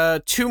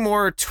two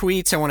more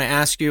tweets I want to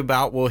ask you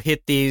about. We'll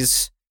hit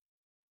these.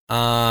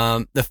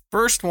 The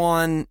first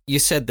one, you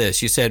said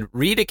this. You said,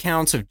 read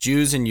accounts of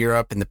Jews in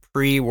Europe in the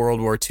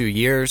pre-World War II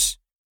years.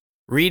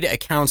 Read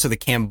accounts of the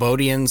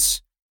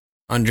Cambodians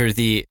under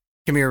the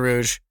Khmer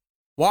Rouge.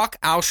 Walk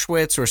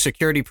Auschwitz or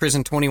Security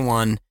Prison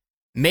 21.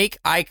 Make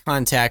eye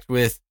contact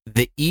with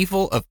the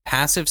evil of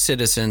passive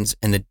citizens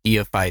and the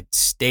deified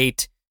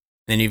state.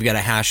 Then you've got a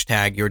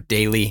hashtag, your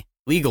daily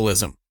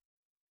legalism.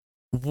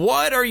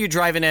 What are you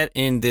driving at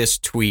in this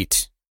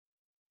tweet?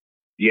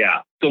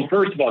 Yeah. So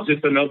first of all,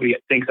 just so nobody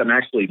thinks I'm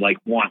actually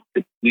want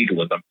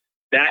legalism,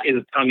 that is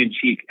a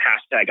tongue-in-cheek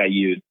hashtag I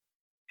use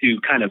to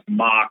kind of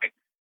mock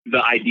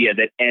the idea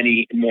that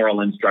any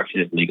moral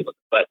instruction is legalism.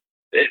 But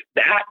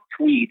that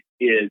tweet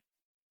is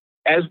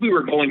as we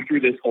were going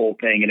through this whole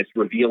thing, and it's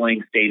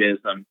revealing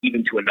statism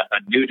even to a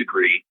new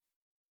degree,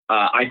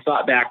 I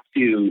thought back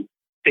to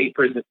State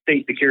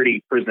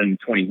Security Prison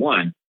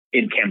 21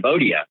 in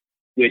Cambodia,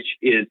 which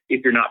is,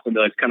 if you're not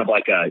familiar, it's kind of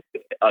like a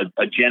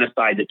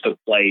genocide that took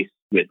place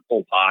with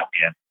Pol Pot.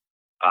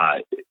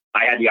 And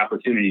I had the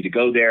opportunity to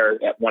go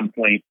there at one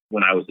point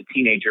when I was a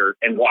teenager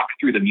and walk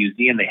through the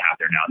museum they have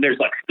there now. And there's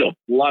like still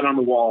blood on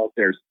the walls.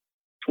 There's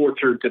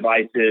torture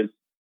devices.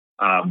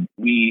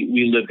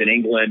 We lived in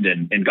England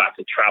and got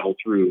to travel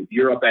through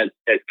Europe as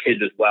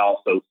kids as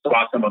well. So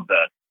saw some of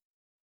the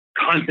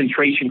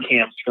concentration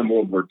camps from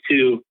World War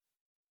II.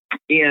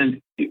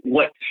 And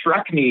what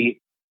struck me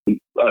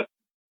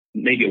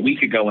maybe a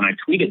week ago when I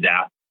tweeted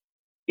that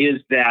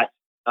is that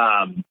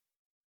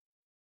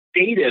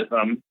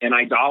statism and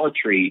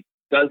idolatry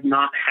does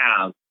not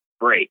have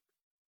breaks.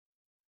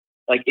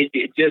 Like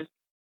it just,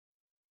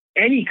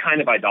 any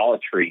kind of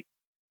idolatry,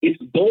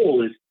 its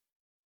goal is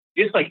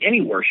just like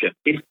any worship,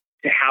 it's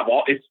to have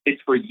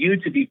it's for you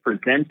to be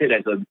presented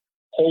as a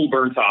whole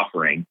burnt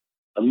offering,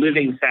 a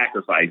living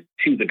sacrifice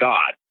to the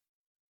God.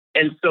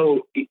 And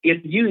so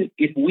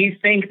if we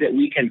think that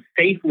we can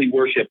safely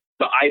worship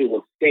the idol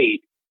of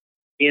state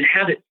and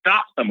have it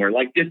stop somewhere,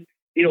 like this,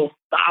 it'll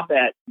stop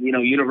at,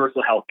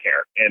 universal health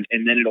care,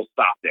 and then it'll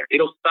stop there.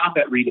 It'll stop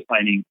at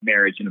redefining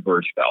marriage in a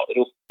Birchfeld.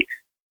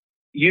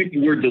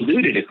 We're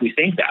deluded if we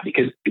think that,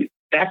 because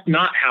that's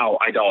not how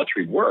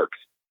idolatry works.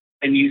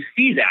 And you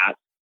see that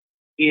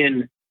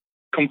in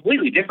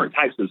completely different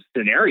types of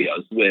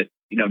scenarios with,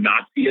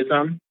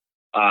 Nazism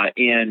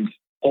and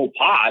Pol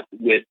Pot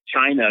with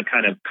China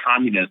kind of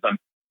communism.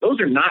 Those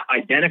are not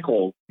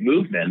identical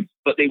movements,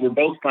 but they were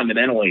both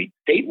fundamentally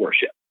state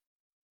worship.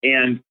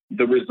 And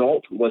the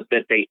result was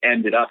that they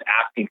ended up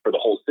asking for the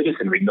whole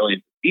citizenry,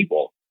 millions of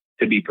people,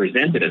 to be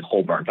presented as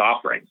whole burnt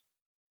offerings.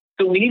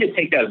 So we need to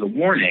take that as a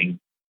warning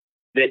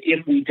that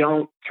if we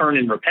don't turn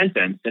in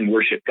repentance and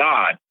worship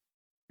God,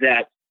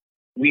 that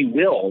we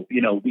will,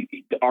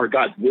 our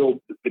gods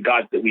will, the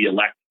gods that we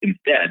elect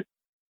instead,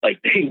 like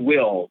they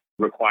will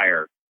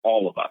require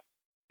all of us.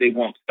 They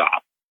won't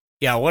stop.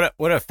 Yeah,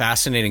 what a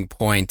fascinating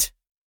point.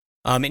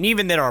 And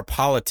even that our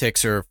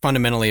politics are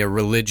fundamentally a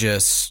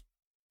religious,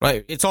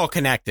 right? It's all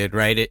connected,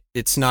 right?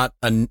 It's not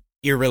an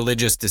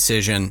irreligious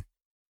decision.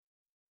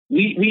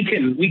 We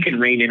can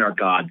rein in our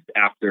gods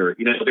after,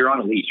 they're on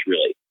a leash,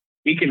 really.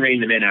 We can rein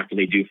them in after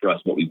they do for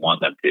us what we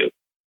want them to.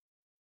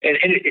 And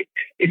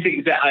it's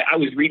exactly. I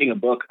was reading a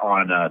book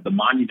on the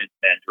monument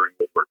men during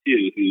World War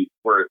II who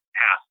were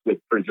tasked with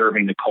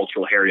preserving the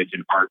cultural heritage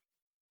and art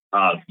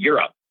of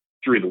Europe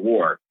through the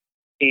war.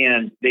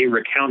 And they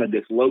recounted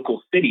this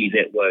local city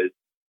that was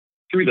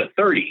through the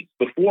 30s,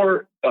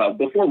 before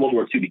World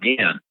War II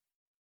began.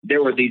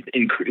 There were these,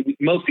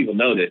 most people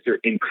know this, there are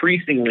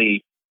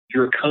increasingly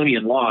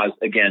draconian laws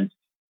against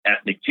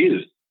ethnic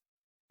Jews.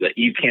 That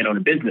you can't own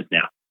a business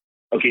now.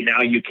 Okay,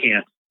 now you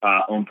can't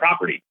own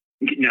property.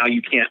 Now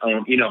you can't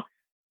own,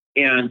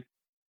 and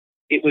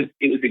it was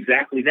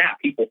exactly that.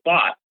 People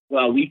thought,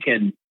 well, we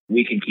can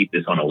keep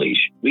this on a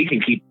leash. We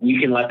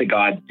can let the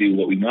gods do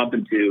what we want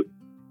them to,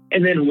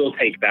 and then we'll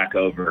take back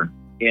over.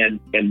 And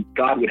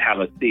God would have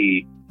us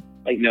see,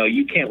 like, no,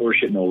 you can't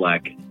worship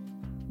Molech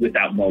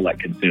without Molech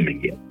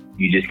consuming you.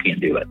 You just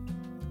can't do it.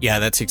 Yeah,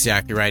 that's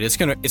exactly right. It's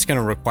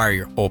gonna require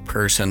your whole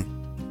person.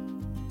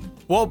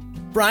 Well,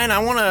 Brian,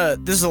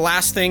 this is the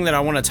last thing that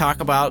I want to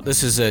talk about.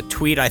 This is a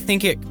tweet. I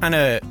think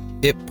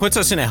it puts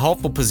us in a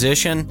helpful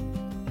position.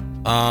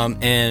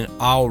 And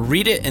I'll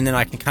read it and then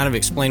I can kind of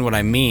explain what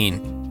I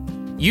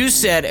mean. You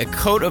said a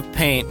coat of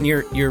paint, and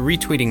you're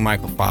retweeting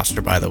Michael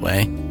Foster, by the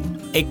way.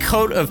 A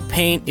coat of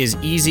paint is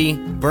easy,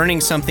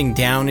 burning something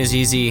down is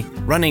easy,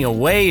 running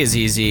away is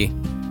easy,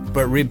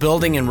 but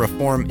rebuilding and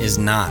reform is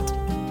not.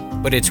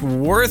 But it's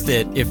worth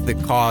it if the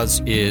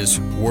cause is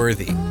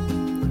worthy.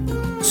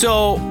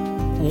 So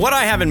what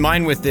I have in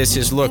mind with this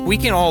is, look, we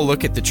can all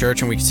look at the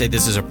church and we can say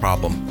this is a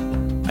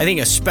problem. I think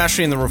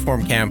especially in the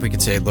Reform camp, we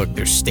could say, look,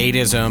 there's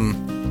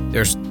statism,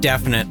 there's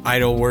definite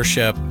idol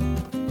worship.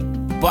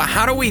 But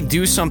how do we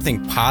do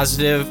something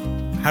positive?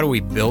 How do we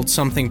build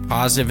something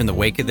positive in the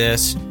wake of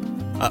this?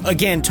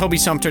 Again, Toby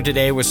Sumter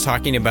today was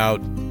talking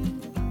about,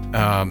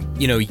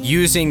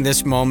 using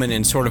this moment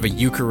in sort of a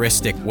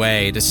Eucharistic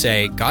way to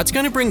say, God's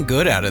going to bring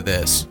good out of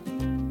this.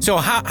 So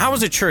how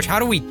as a church, how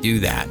do we do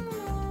that?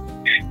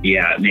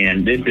 Yeah,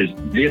 man, this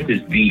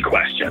is the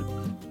question,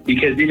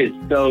 because it is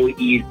so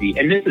easy.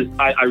 And this is,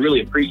 I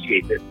really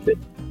appreciate this, that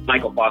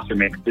Michael Foster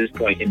makes this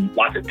point in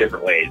lots of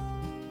different ways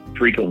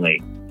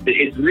frequently.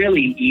 It's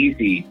really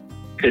easy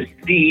to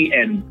see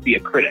and be a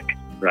critic,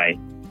 right?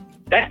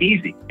 That's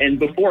easy. And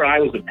before I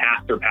was a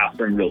pastor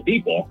pastoring real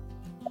people,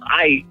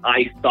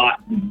 I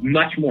thought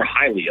much more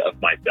highly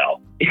of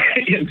myself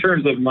in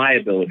terms of my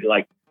ability.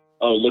 Like,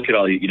 oh, look at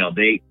all you,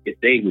 if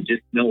they would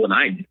just know what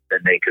I knew, then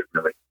they could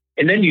really.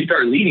 And then you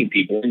start leading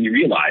people and you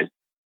realize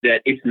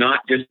that it's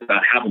not just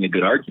about having a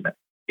good argument.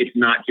 It's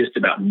not just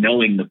about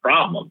knowing the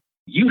problem.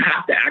 You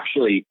have to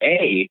actually,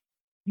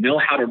 know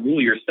how to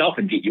rule yourself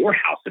and get your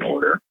house in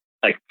order.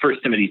 Like 1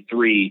 Timothy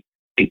 3,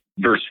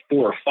 verse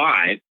 4 or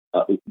 5,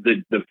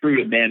 the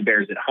fruit a man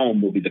bears at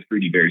home will be the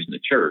fruit he bears in the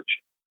church.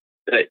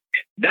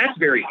 That's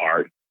very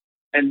hard.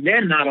 And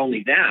then not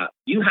only that,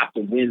 you have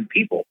to win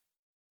people.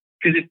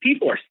 Because if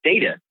people are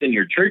statists in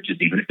your churches,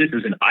 even if this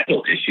is an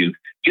idol issue,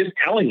 just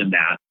telling them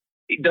that,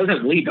 it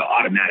doesn't lead to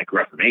automatic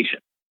reformation.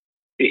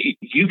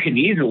 You can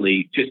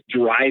easily just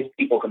drive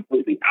people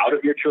completely out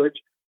of your church.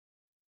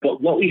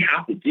 But what we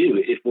have to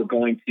do if we're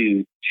going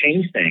to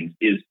change things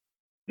is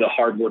the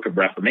hard work of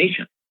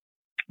reformation.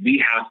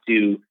 We have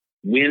to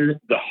win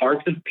the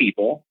hearts of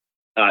people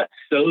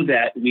so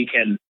that we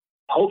can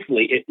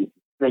hopefully,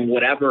 from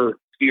whatever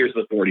spheres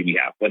of authority we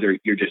have, whether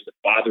you're just a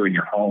father in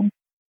your home,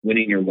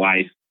 winning your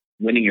wife,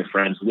 winning your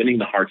friends, winning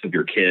the hearts of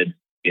your kids,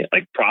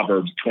 like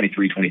Proverbs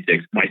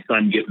 23:26, my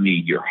son, give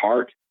me your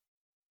heart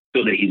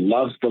so that he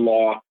loves the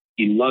law.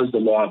 He loves the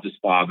law of his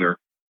father.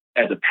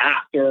 As a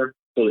pastor,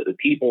 so that the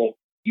people,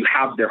 you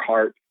have their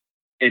heart.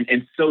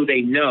 And so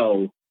they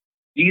know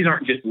these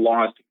aren't just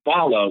laws to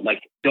follow,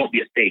 like don't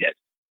be a statist.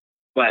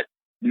 But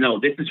no,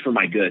 this is for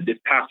my good. This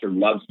pastor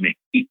loves me.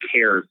 He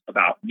cares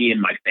about me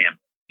and my family.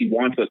 He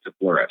wants us to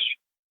flourish.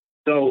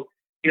 So,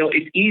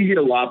 it's easy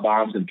to lob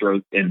bombs and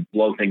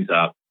blow things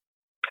up.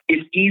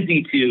 It's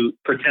easy to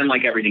pretend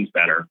like everything's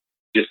better.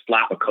 Just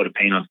slap a coat of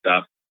paint on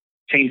stuff,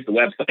 change the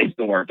website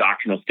so our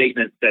doctrinal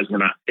statement says we're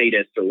not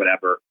statists or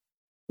whatever.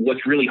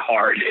 What's really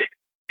hard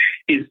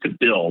is to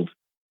build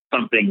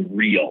something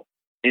real.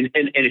 And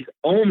it's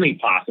only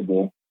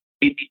possible.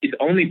 It's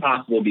only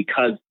possible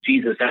because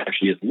Jesus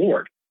actually is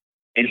Lord.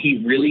 And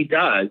he really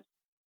does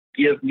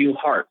give new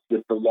hearts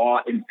with the law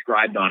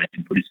inscribed on it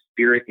and put his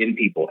spirit in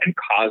people and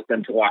cause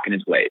them to walk in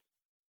his ways.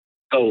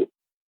 So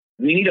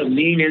we need to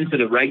lean into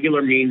the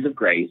regular means of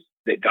grace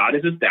that God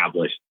has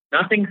established.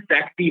 Nothing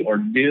sexy or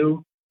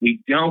new.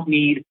 We don't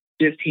need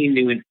 15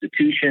 new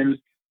institutions.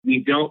 We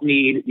don't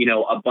need,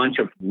 a bunch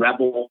of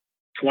rebel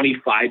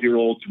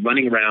 25-year-olds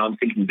running around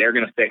thinking they're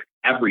going to fix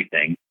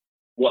everything.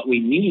 What we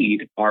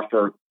need are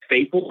for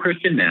faithful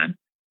Christian men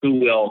who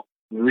will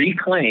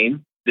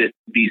reclaim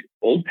these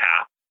old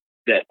paths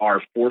that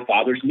our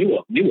forefathers knew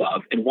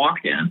of and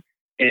walked in,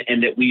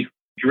 and that we've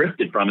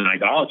drifted from in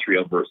idolatry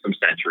over some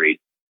centuries,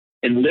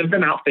 and live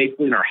them out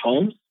faithfully in our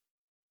homes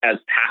as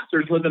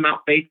pastors live them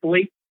out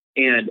faithfully.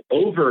 And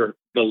over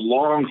the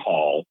long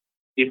haul,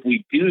 if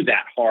we do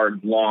that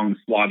hard, long,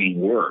 slogging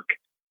work,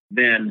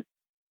 then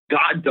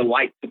God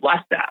delights to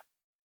bless that.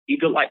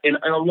 And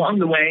along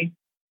the way,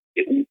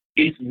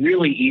 it's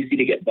really easy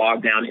to get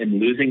bogged down in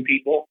losing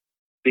people,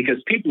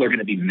 because people are going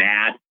to be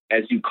mad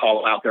as you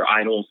call out their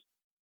idols.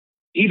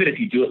 Even if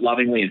you do it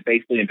lovingly and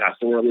faithfully and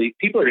pastorally,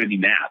 people are going to be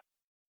mad.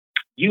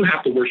 You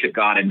have to worship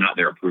God and not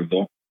their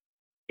approval.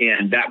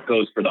 And that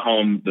goes for the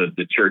home,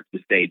 the church, the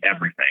state,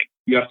 everything.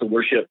 You have to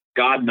worship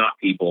God, not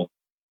people,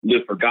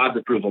 live for God's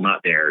approval,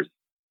 not theirs,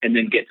 and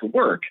then get to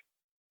work.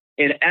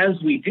 And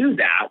as we do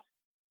that,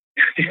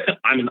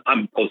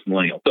 I'm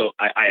post-millennial, so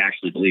I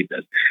actually believe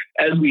this.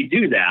 As we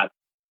do that,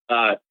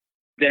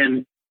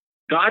 then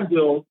God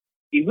will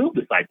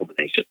disciple the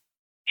nation.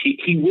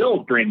 He will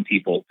bring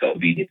people to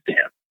obedience to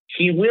him.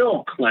 He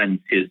will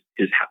cleanse his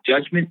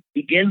judgment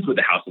begins with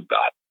the house of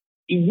God.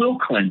 He will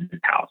cleanse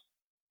his house.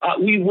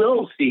 We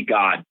will see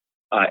God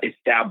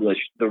establish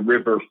the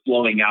river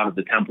flowing out of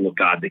the temple of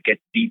God that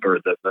gets deeper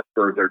the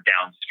further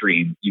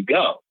downstream you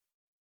go.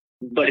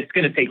 But it's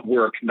going to take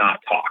work, not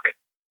talk.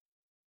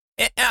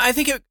 I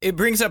think it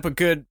brings up a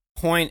good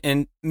point,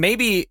 and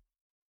maybe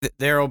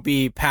there will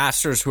be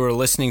pastors who are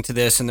listening to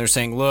this and they're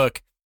saying,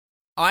 look,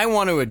 I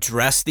want to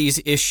address these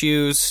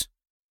issues.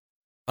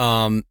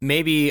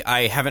 Maybe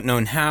I haven't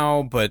known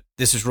how, but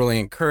this is really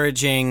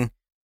encouraging.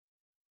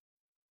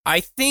 I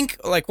think,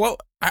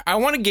 I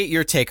want to get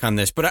your take on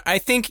this, but I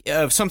think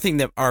of something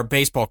that our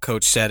baseball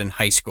coach said in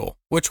high school,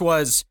 which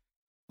was,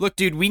 look,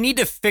 dude, we need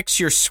to fix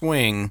your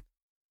swing,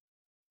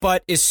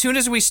 but as soon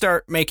as we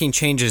start making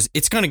changes,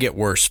 it's going to get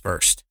worse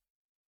first.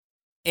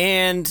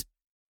 And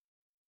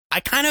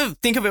I kind of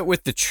think of it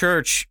with the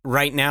church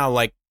right now,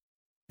 like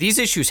these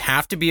issues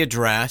have to be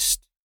addressed.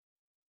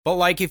 But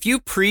like, if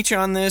you preach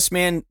on this,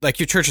 man, like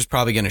your church is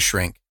probably going to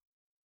shrink.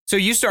 So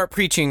you start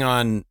preaching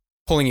on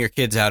pulling your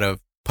kids out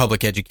of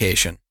public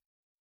education.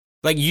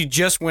 Like you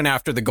just went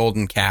after the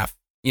golden calf,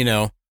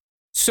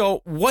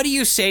 So what do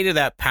you say to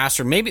that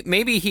pastor?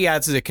 Maybe he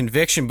adds the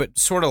conviction, but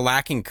sort of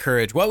lacking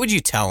courage. What would you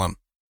tell him?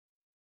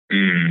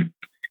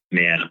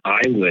 Man,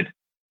 I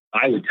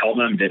would tell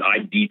them that I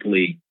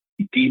deeply,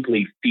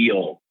 deeply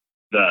feel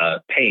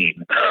the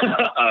pain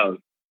of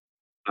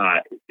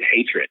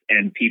hatred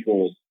and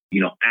people's,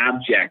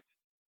 abject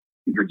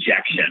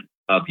rejection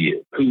of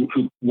you,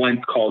 who once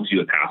called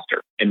you a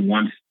pastor and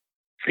once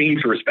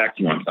seemed to respect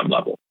you on some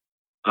level.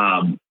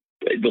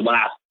 The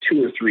last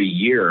 2 or 3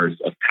 years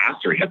of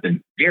pastoring have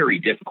been very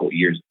difficult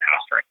years of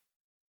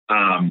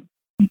pastoring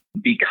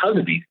because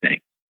of these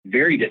things.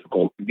 Very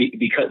difficult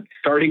because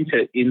starting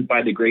to,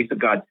 by the grace of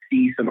God,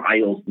 see some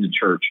idols in the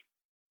church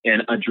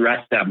and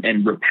address them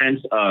and repent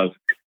of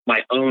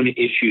my own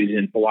issues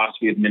and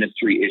philosophy of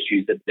ministry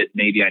issues that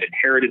maybe I'd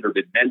inherited or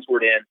been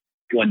mentored in,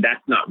 going,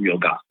 that's not real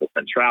gospel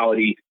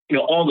centrality,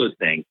 all those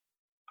things.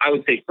 I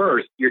would say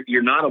first,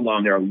 you're not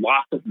alone. There are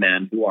lots of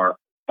men who are,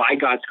 by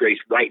God's grace,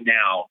 right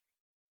now,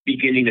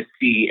 beginning to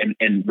see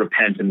and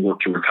repent and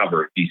work to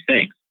recover these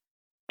things.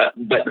 But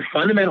the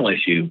fundamental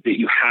issue that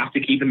you have to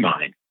keep in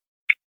mind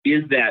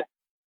is that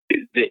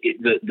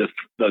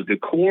the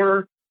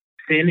core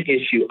sin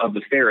issue of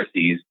the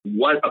Pharisees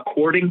was,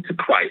 according to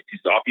Christ, who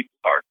saw people's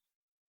hearts,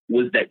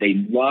 was that they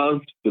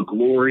loved the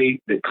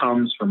glory that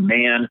comes from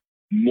man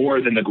more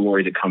than the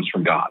glory that comes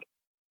from God.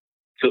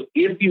 So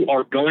if you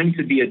are going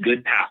to be a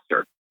good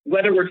pastor,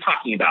 whether we're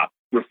talking about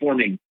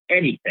reforming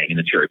anything in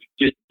the church,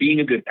 just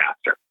being a good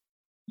pastor,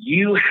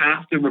 you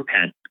have to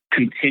repent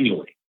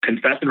continually,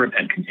 confess and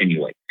repent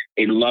continually,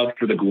 a love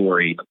for the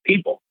glory of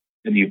people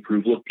and the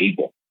approval of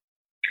people.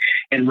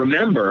 And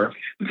remember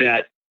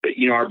that,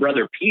 our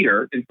brother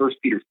Peter in 1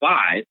 Peter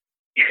 5,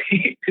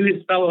 to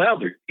his fellow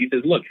elders, he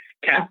says, look,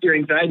 cast your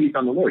anxieties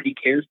on the Lord. He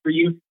cares for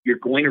you. You're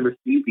going to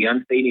receive the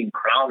unfading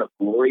crown of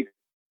glory.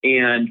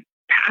 And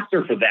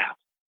pastor for that.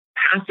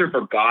 Pastor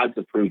for God's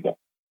approval.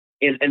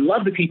 And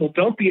love the people.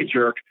 Don't be a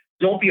jerk.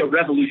 Don't be a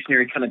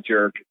revolutionary kind of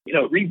jerk.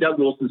 Read Doug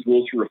Wilson's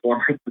Rules for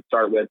Reformers to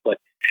start with. But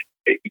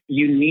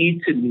you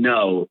need to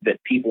know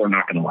that people are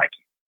not going to like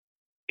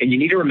you. And you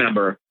need to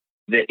remember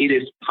that it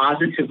is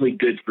positively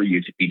good for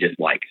you to be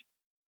disliked.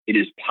 It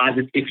is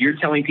positive. If you're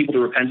telling people to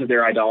repent of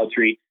their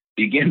idolatry,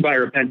 begin by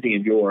repenting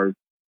of yours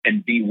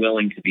and be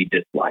willing to be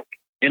disliked.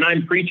 And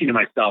I'm preaching to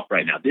myself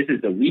right now. This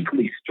is a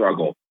weekly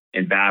struggle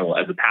and battle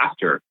as a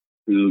pastor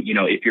who,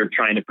 if you're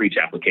trying to preach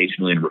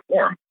applicationally and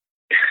reform,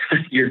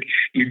 you're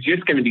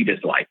just going to be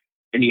disliked.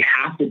 And you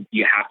have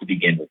to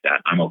begin with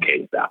that. I'm okay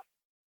with that.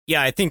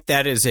 Yeah, I think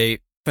that is a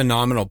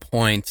phenomenal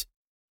point.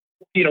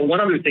 One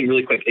other thing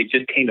really quick, it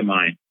just came to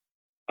mind.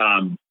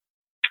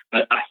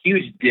 A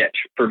huge ditch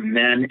for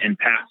men and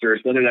pastors,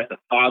 whether that's a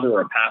father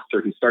or a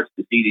pastor who starts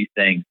to see these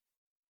things,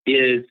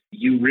 is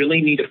you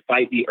really need to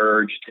fight the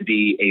urge to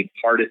be a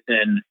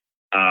partisan,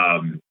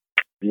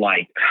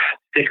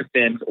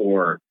 sycophant,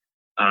 or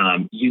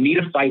you need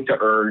to fight the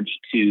urge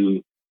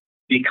to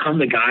become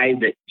the guy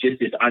that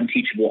just is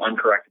unteachable,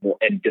 uncorrectable,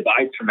 and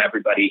divides from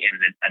everybody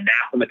and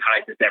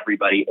anathematizes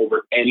everybody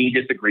over any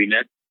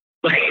disagreement.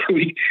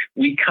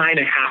 We kind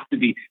of have to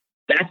be.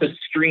 That's a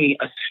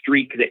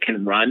streak that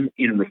can run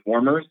in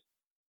reformers,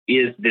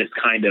 is this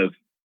kind of,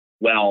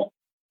 well,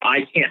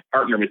 I can't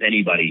partner with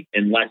anybody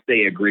unless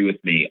they agree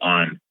with me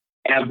on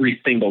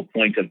every single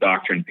point of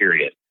doctrine,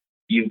 period.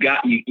 We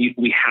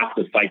have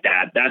to fight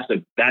that. That's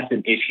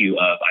an issue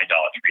of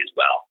idolatry as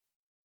well.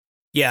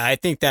 Yeah, I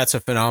think that's a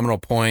phenomenal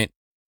point.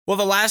 Well,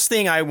 the last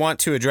thing I want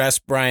to address,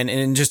 Brian,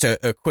 and just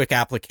a quick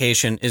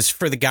application, is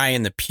for the guy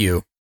in the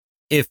pew.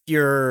 If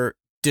you're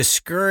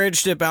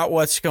discouraged about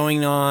what's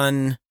going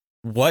on,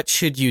 what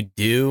should you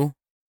do?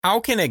 How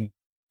can a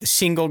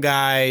single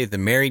guy, the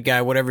married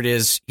guy, whatever it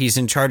is, he's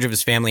in charge of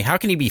his family, how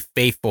can he be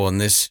faithful in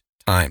this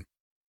time?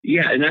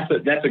 Yeah, and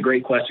that's a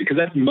great question, because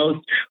that's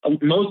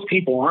most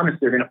people,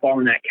 honestly, are going to fall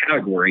in that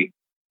category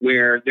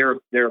where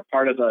they're a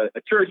part of a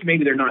church.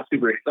 Maybe they're not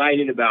super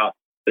excited about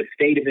the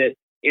state of it,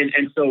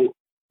 and so,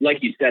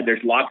 like you said,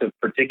 there's lots of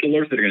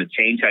particulars that are going to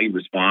change how you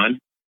respond.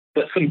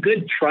 But some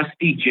good,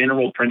 trusty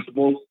general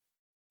principles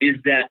is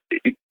that,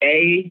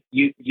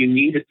 you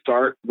need to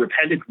start,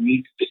 repentance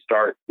needs to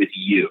start with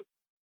you.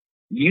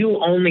 You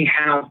only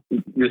have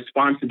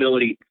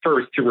responsibility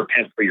first to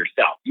repent for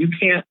yourself. You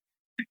can't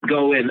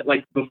go in,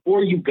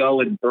 before you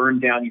go and burn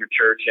down your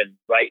church and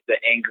write the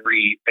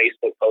angry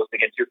Facebook post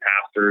against your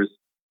pastors,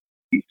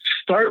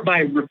 start by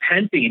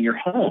repenting in your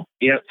home.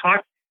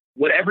 Talk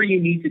whatever you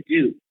need to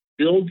do.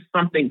 Build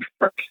something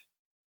first,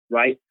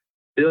 right?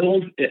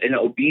 Build an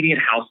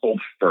obedient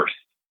household first.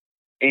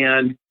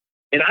 And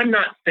I'm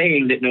not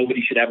saying that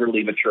nobody should ever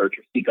leave a church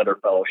or seek other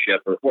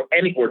fellowship or talk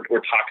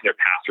to their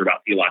pastor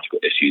about theological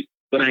issues.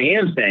 But I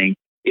am saying,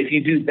 if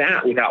you do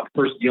that without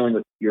first dealing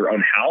with your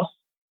own house,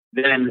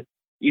 then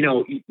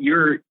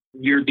you're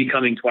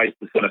becoming twice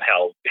the son of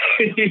hell.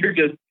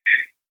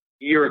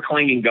 You're a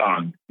clanging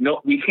gong.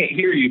 No, we can't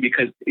hear you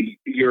because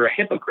you're a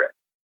hypocrite.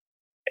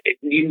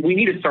 We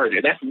need to start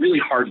there. That's really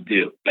hard to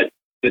do, but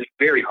it's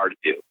very hard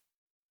to do.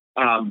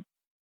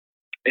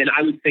 And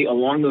I would say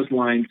along those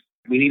lines,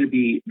 we need to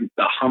be the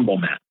humble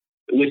men,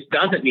 which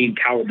doesn't mean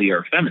cowardly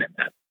or effeminate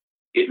men.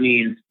 It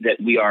means that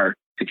we are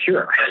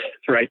secure,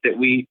 right? That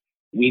we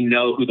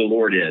know who the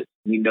Lord is.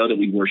 We know that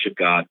we worship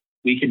God.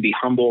 We can be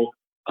humble,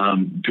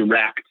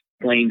 direct,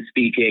 plain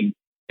speaking,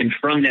 and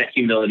from that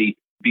humility,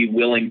 be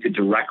willing to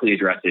directly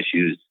address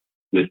issues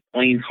with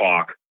plain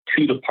talk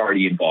to the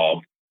party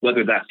involved,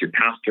 whether that's your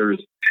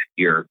pastors,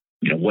 your,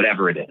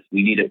 whatever it is.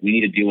 We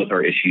need to deal with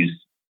our issues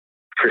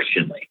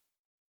Christianly.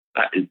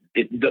 And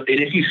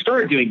if you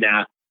start doing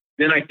that,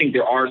 then I think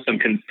there are some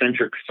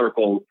concentric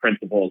circle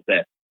principles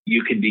that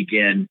you can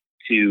begin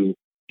to,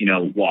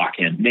 walk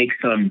in. Make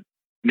some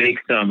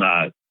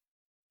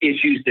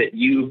issues that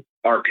you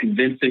are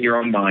convinced in your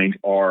own mind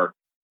are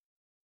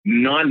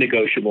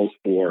non-negotiables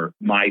for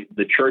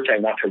the church I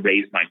want to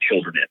raise my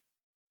children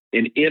in.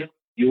 And if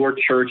your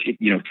church,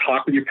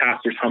 talk with your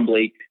pastors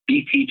humbly,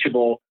 be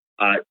teachable,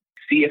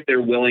 see if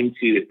they're willing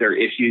to, if there are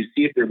issues,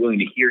 see if they're willing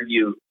to hear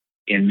you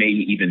and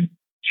maybe even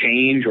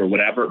change or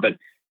whatever. But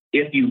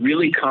if you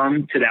really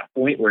come to that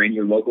point where in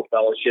your local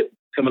fellowship,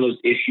 some of those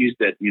issues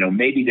that,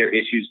 maybe they're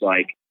issues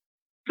like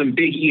some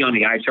big E on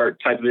the eye chart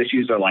type of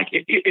issues are like,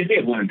 if they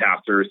have women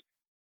pastors,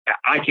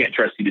 I can't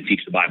trust you to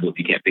teach the Bible if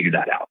you can't figure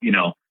that out,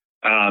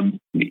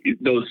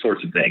 those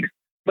sorts of things.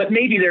 But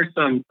maybe there's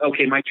some,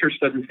 okay, my church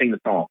doesn't sing the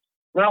Psalms.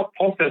 Well,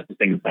 Paul says to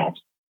sing the Psalms.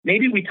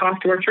 Maybe we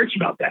talk to our church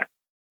about that.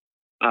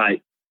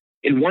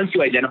 And once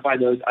you identify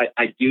those,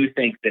 I do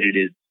think that it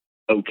is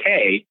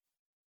okay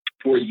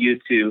for you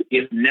to,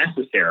 if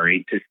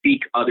necessary, to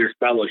seek other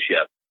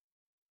fellowship,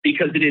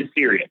 because it is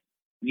serious.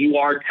 You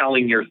are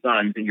telling your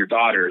sons and your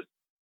daughters,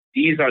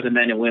 these are the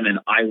men and women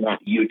I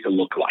want you to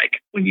look like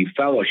when you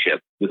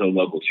fellowship with a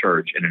local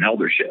church and an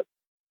eldership.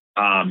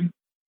 And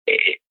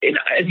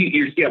as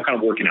you see, I'm kind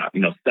of working out,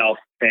 self,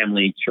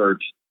 family,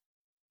 church,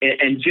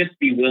 and just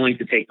be willing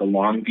to take the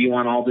long view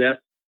on all this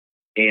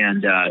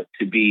and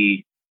to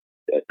be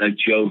a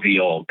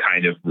jovial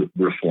kind of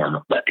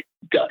reformer. But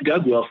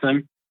Doug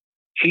Wilson,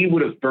 he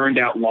would have burned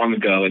out long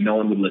ago and no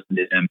one would listen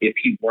to him if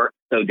he weren't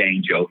so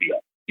dang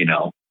jovial,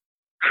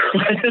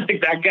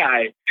 Like that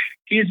guy,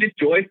 he is just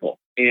joyful.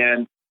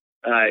 And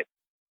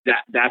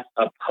that's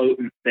a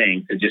potent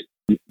thing to just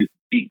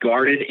be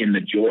guarded in the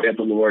joy of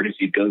the Lord as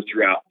you go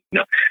throughout,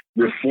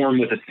 reform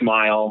with a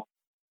smile,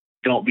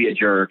 don't be a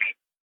jerk,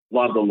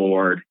 love the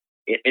Lord.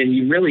 And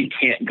you really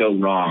can't go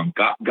wrong.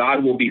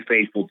 God will be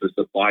faithful to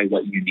supply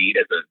what you need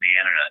as a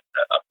man and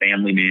a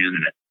family man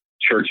and a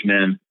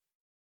churchman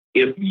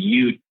if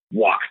you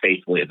walk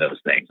faithfully in those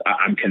things.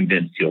 I'm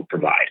convinced he'll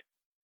provide.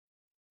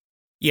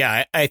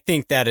 Yeah, I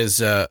think that is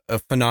a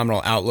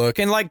phenomenal outlook.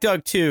 And like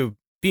Doug, too,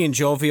 being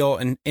jovial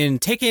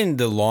and taking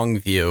the long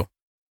view.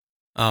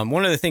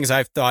 One of the things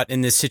I've thought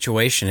in this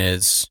situation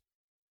is,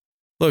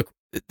 look,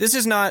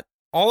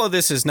 all of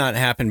this has not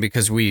happened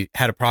because we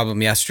had a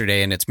problem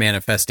yesterday and it's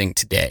manifesting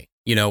today.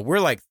 We're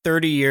like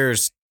 30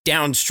 years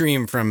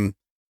downstream from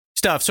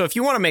stuff. So if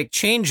you want to make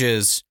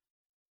changes,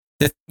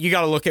 that you got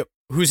to look at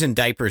who's in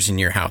diapers in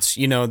your house,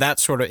 that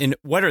sort of, and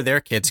what are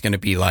their kids going to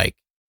be like?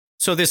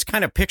 So this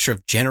kind of picture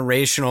of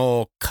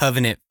generational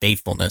covenant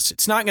faithfulness,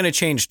 it's not going to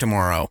change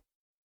tomorrow.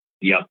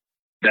 Yep.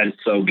 That is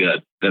so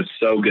good. That's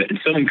so good.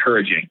 It's so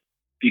encouraging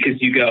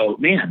because you go,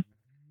 man,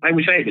 I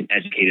wish I had been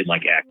educated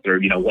like X or,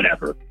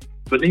 whatever.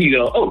 But then you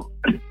go, oh,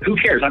 who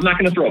cares? I'm not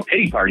going to throw a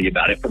pity party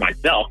about it for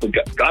myself. But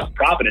God's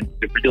providence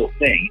is a real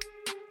thing.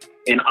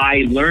 And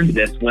I learned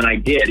this when I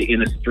did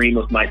in a stream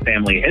of my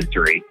family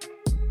history.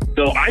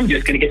 So I'm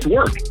just going to get to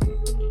work.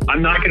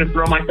 I'm not going to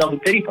throw myself a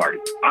pity party.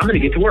 I'm going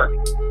to get to work.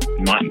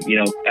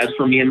 As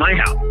for me and my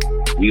house,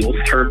 we will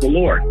serve the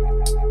Lord.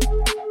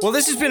 Well,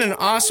 this has been an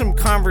awesome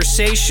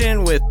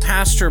conversation with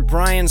Pastor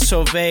Brian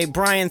Sauvé.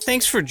 Brian,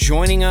 thanks for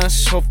joining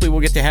us. Hopefully we'll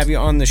get to have you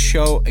on the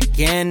show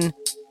again.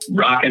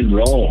 Rock and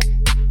roll.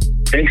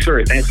 Thanks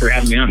for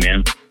having me on,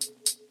 man.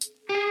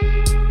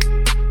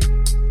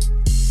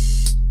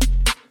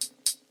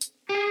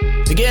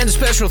 Again,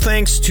 special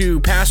thanks to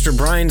Pastor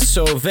Brian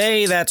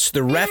Sauvé. That's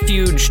the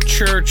Refuge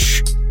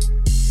Church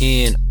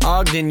in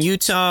Ogden,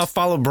 Utah.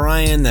 Follow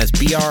Brian. That's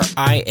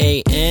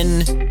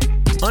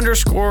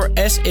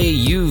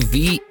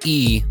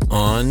BRIAN_SAUVE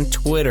on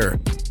Twitter.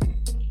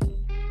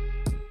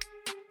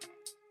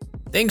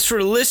 Thanks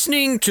for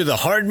listening to the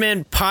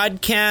Hardman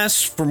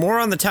Podcast. For more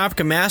on the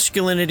topic of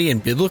masculinity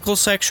and biblical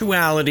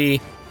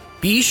sexuality,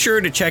 be sure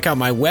to check out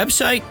my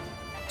website.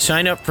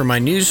 Sign up for my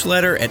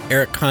newsletter at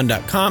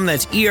ericcon.com.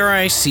 That's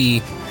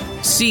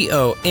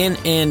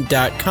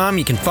ERICCONN.com.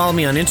 You can follow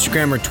me on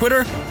Instagram or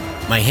Twitter.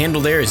 My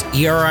handle there is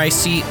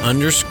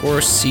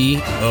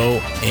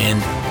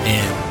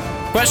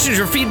ERIC_CONN. Questions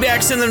or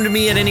feedback, send them to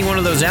me at any one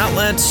of those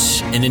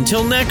outlets. And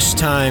until next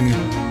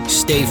time,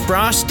 stay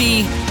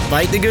frosty,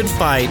 fight the good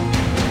fight,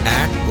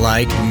 act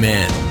like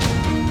men.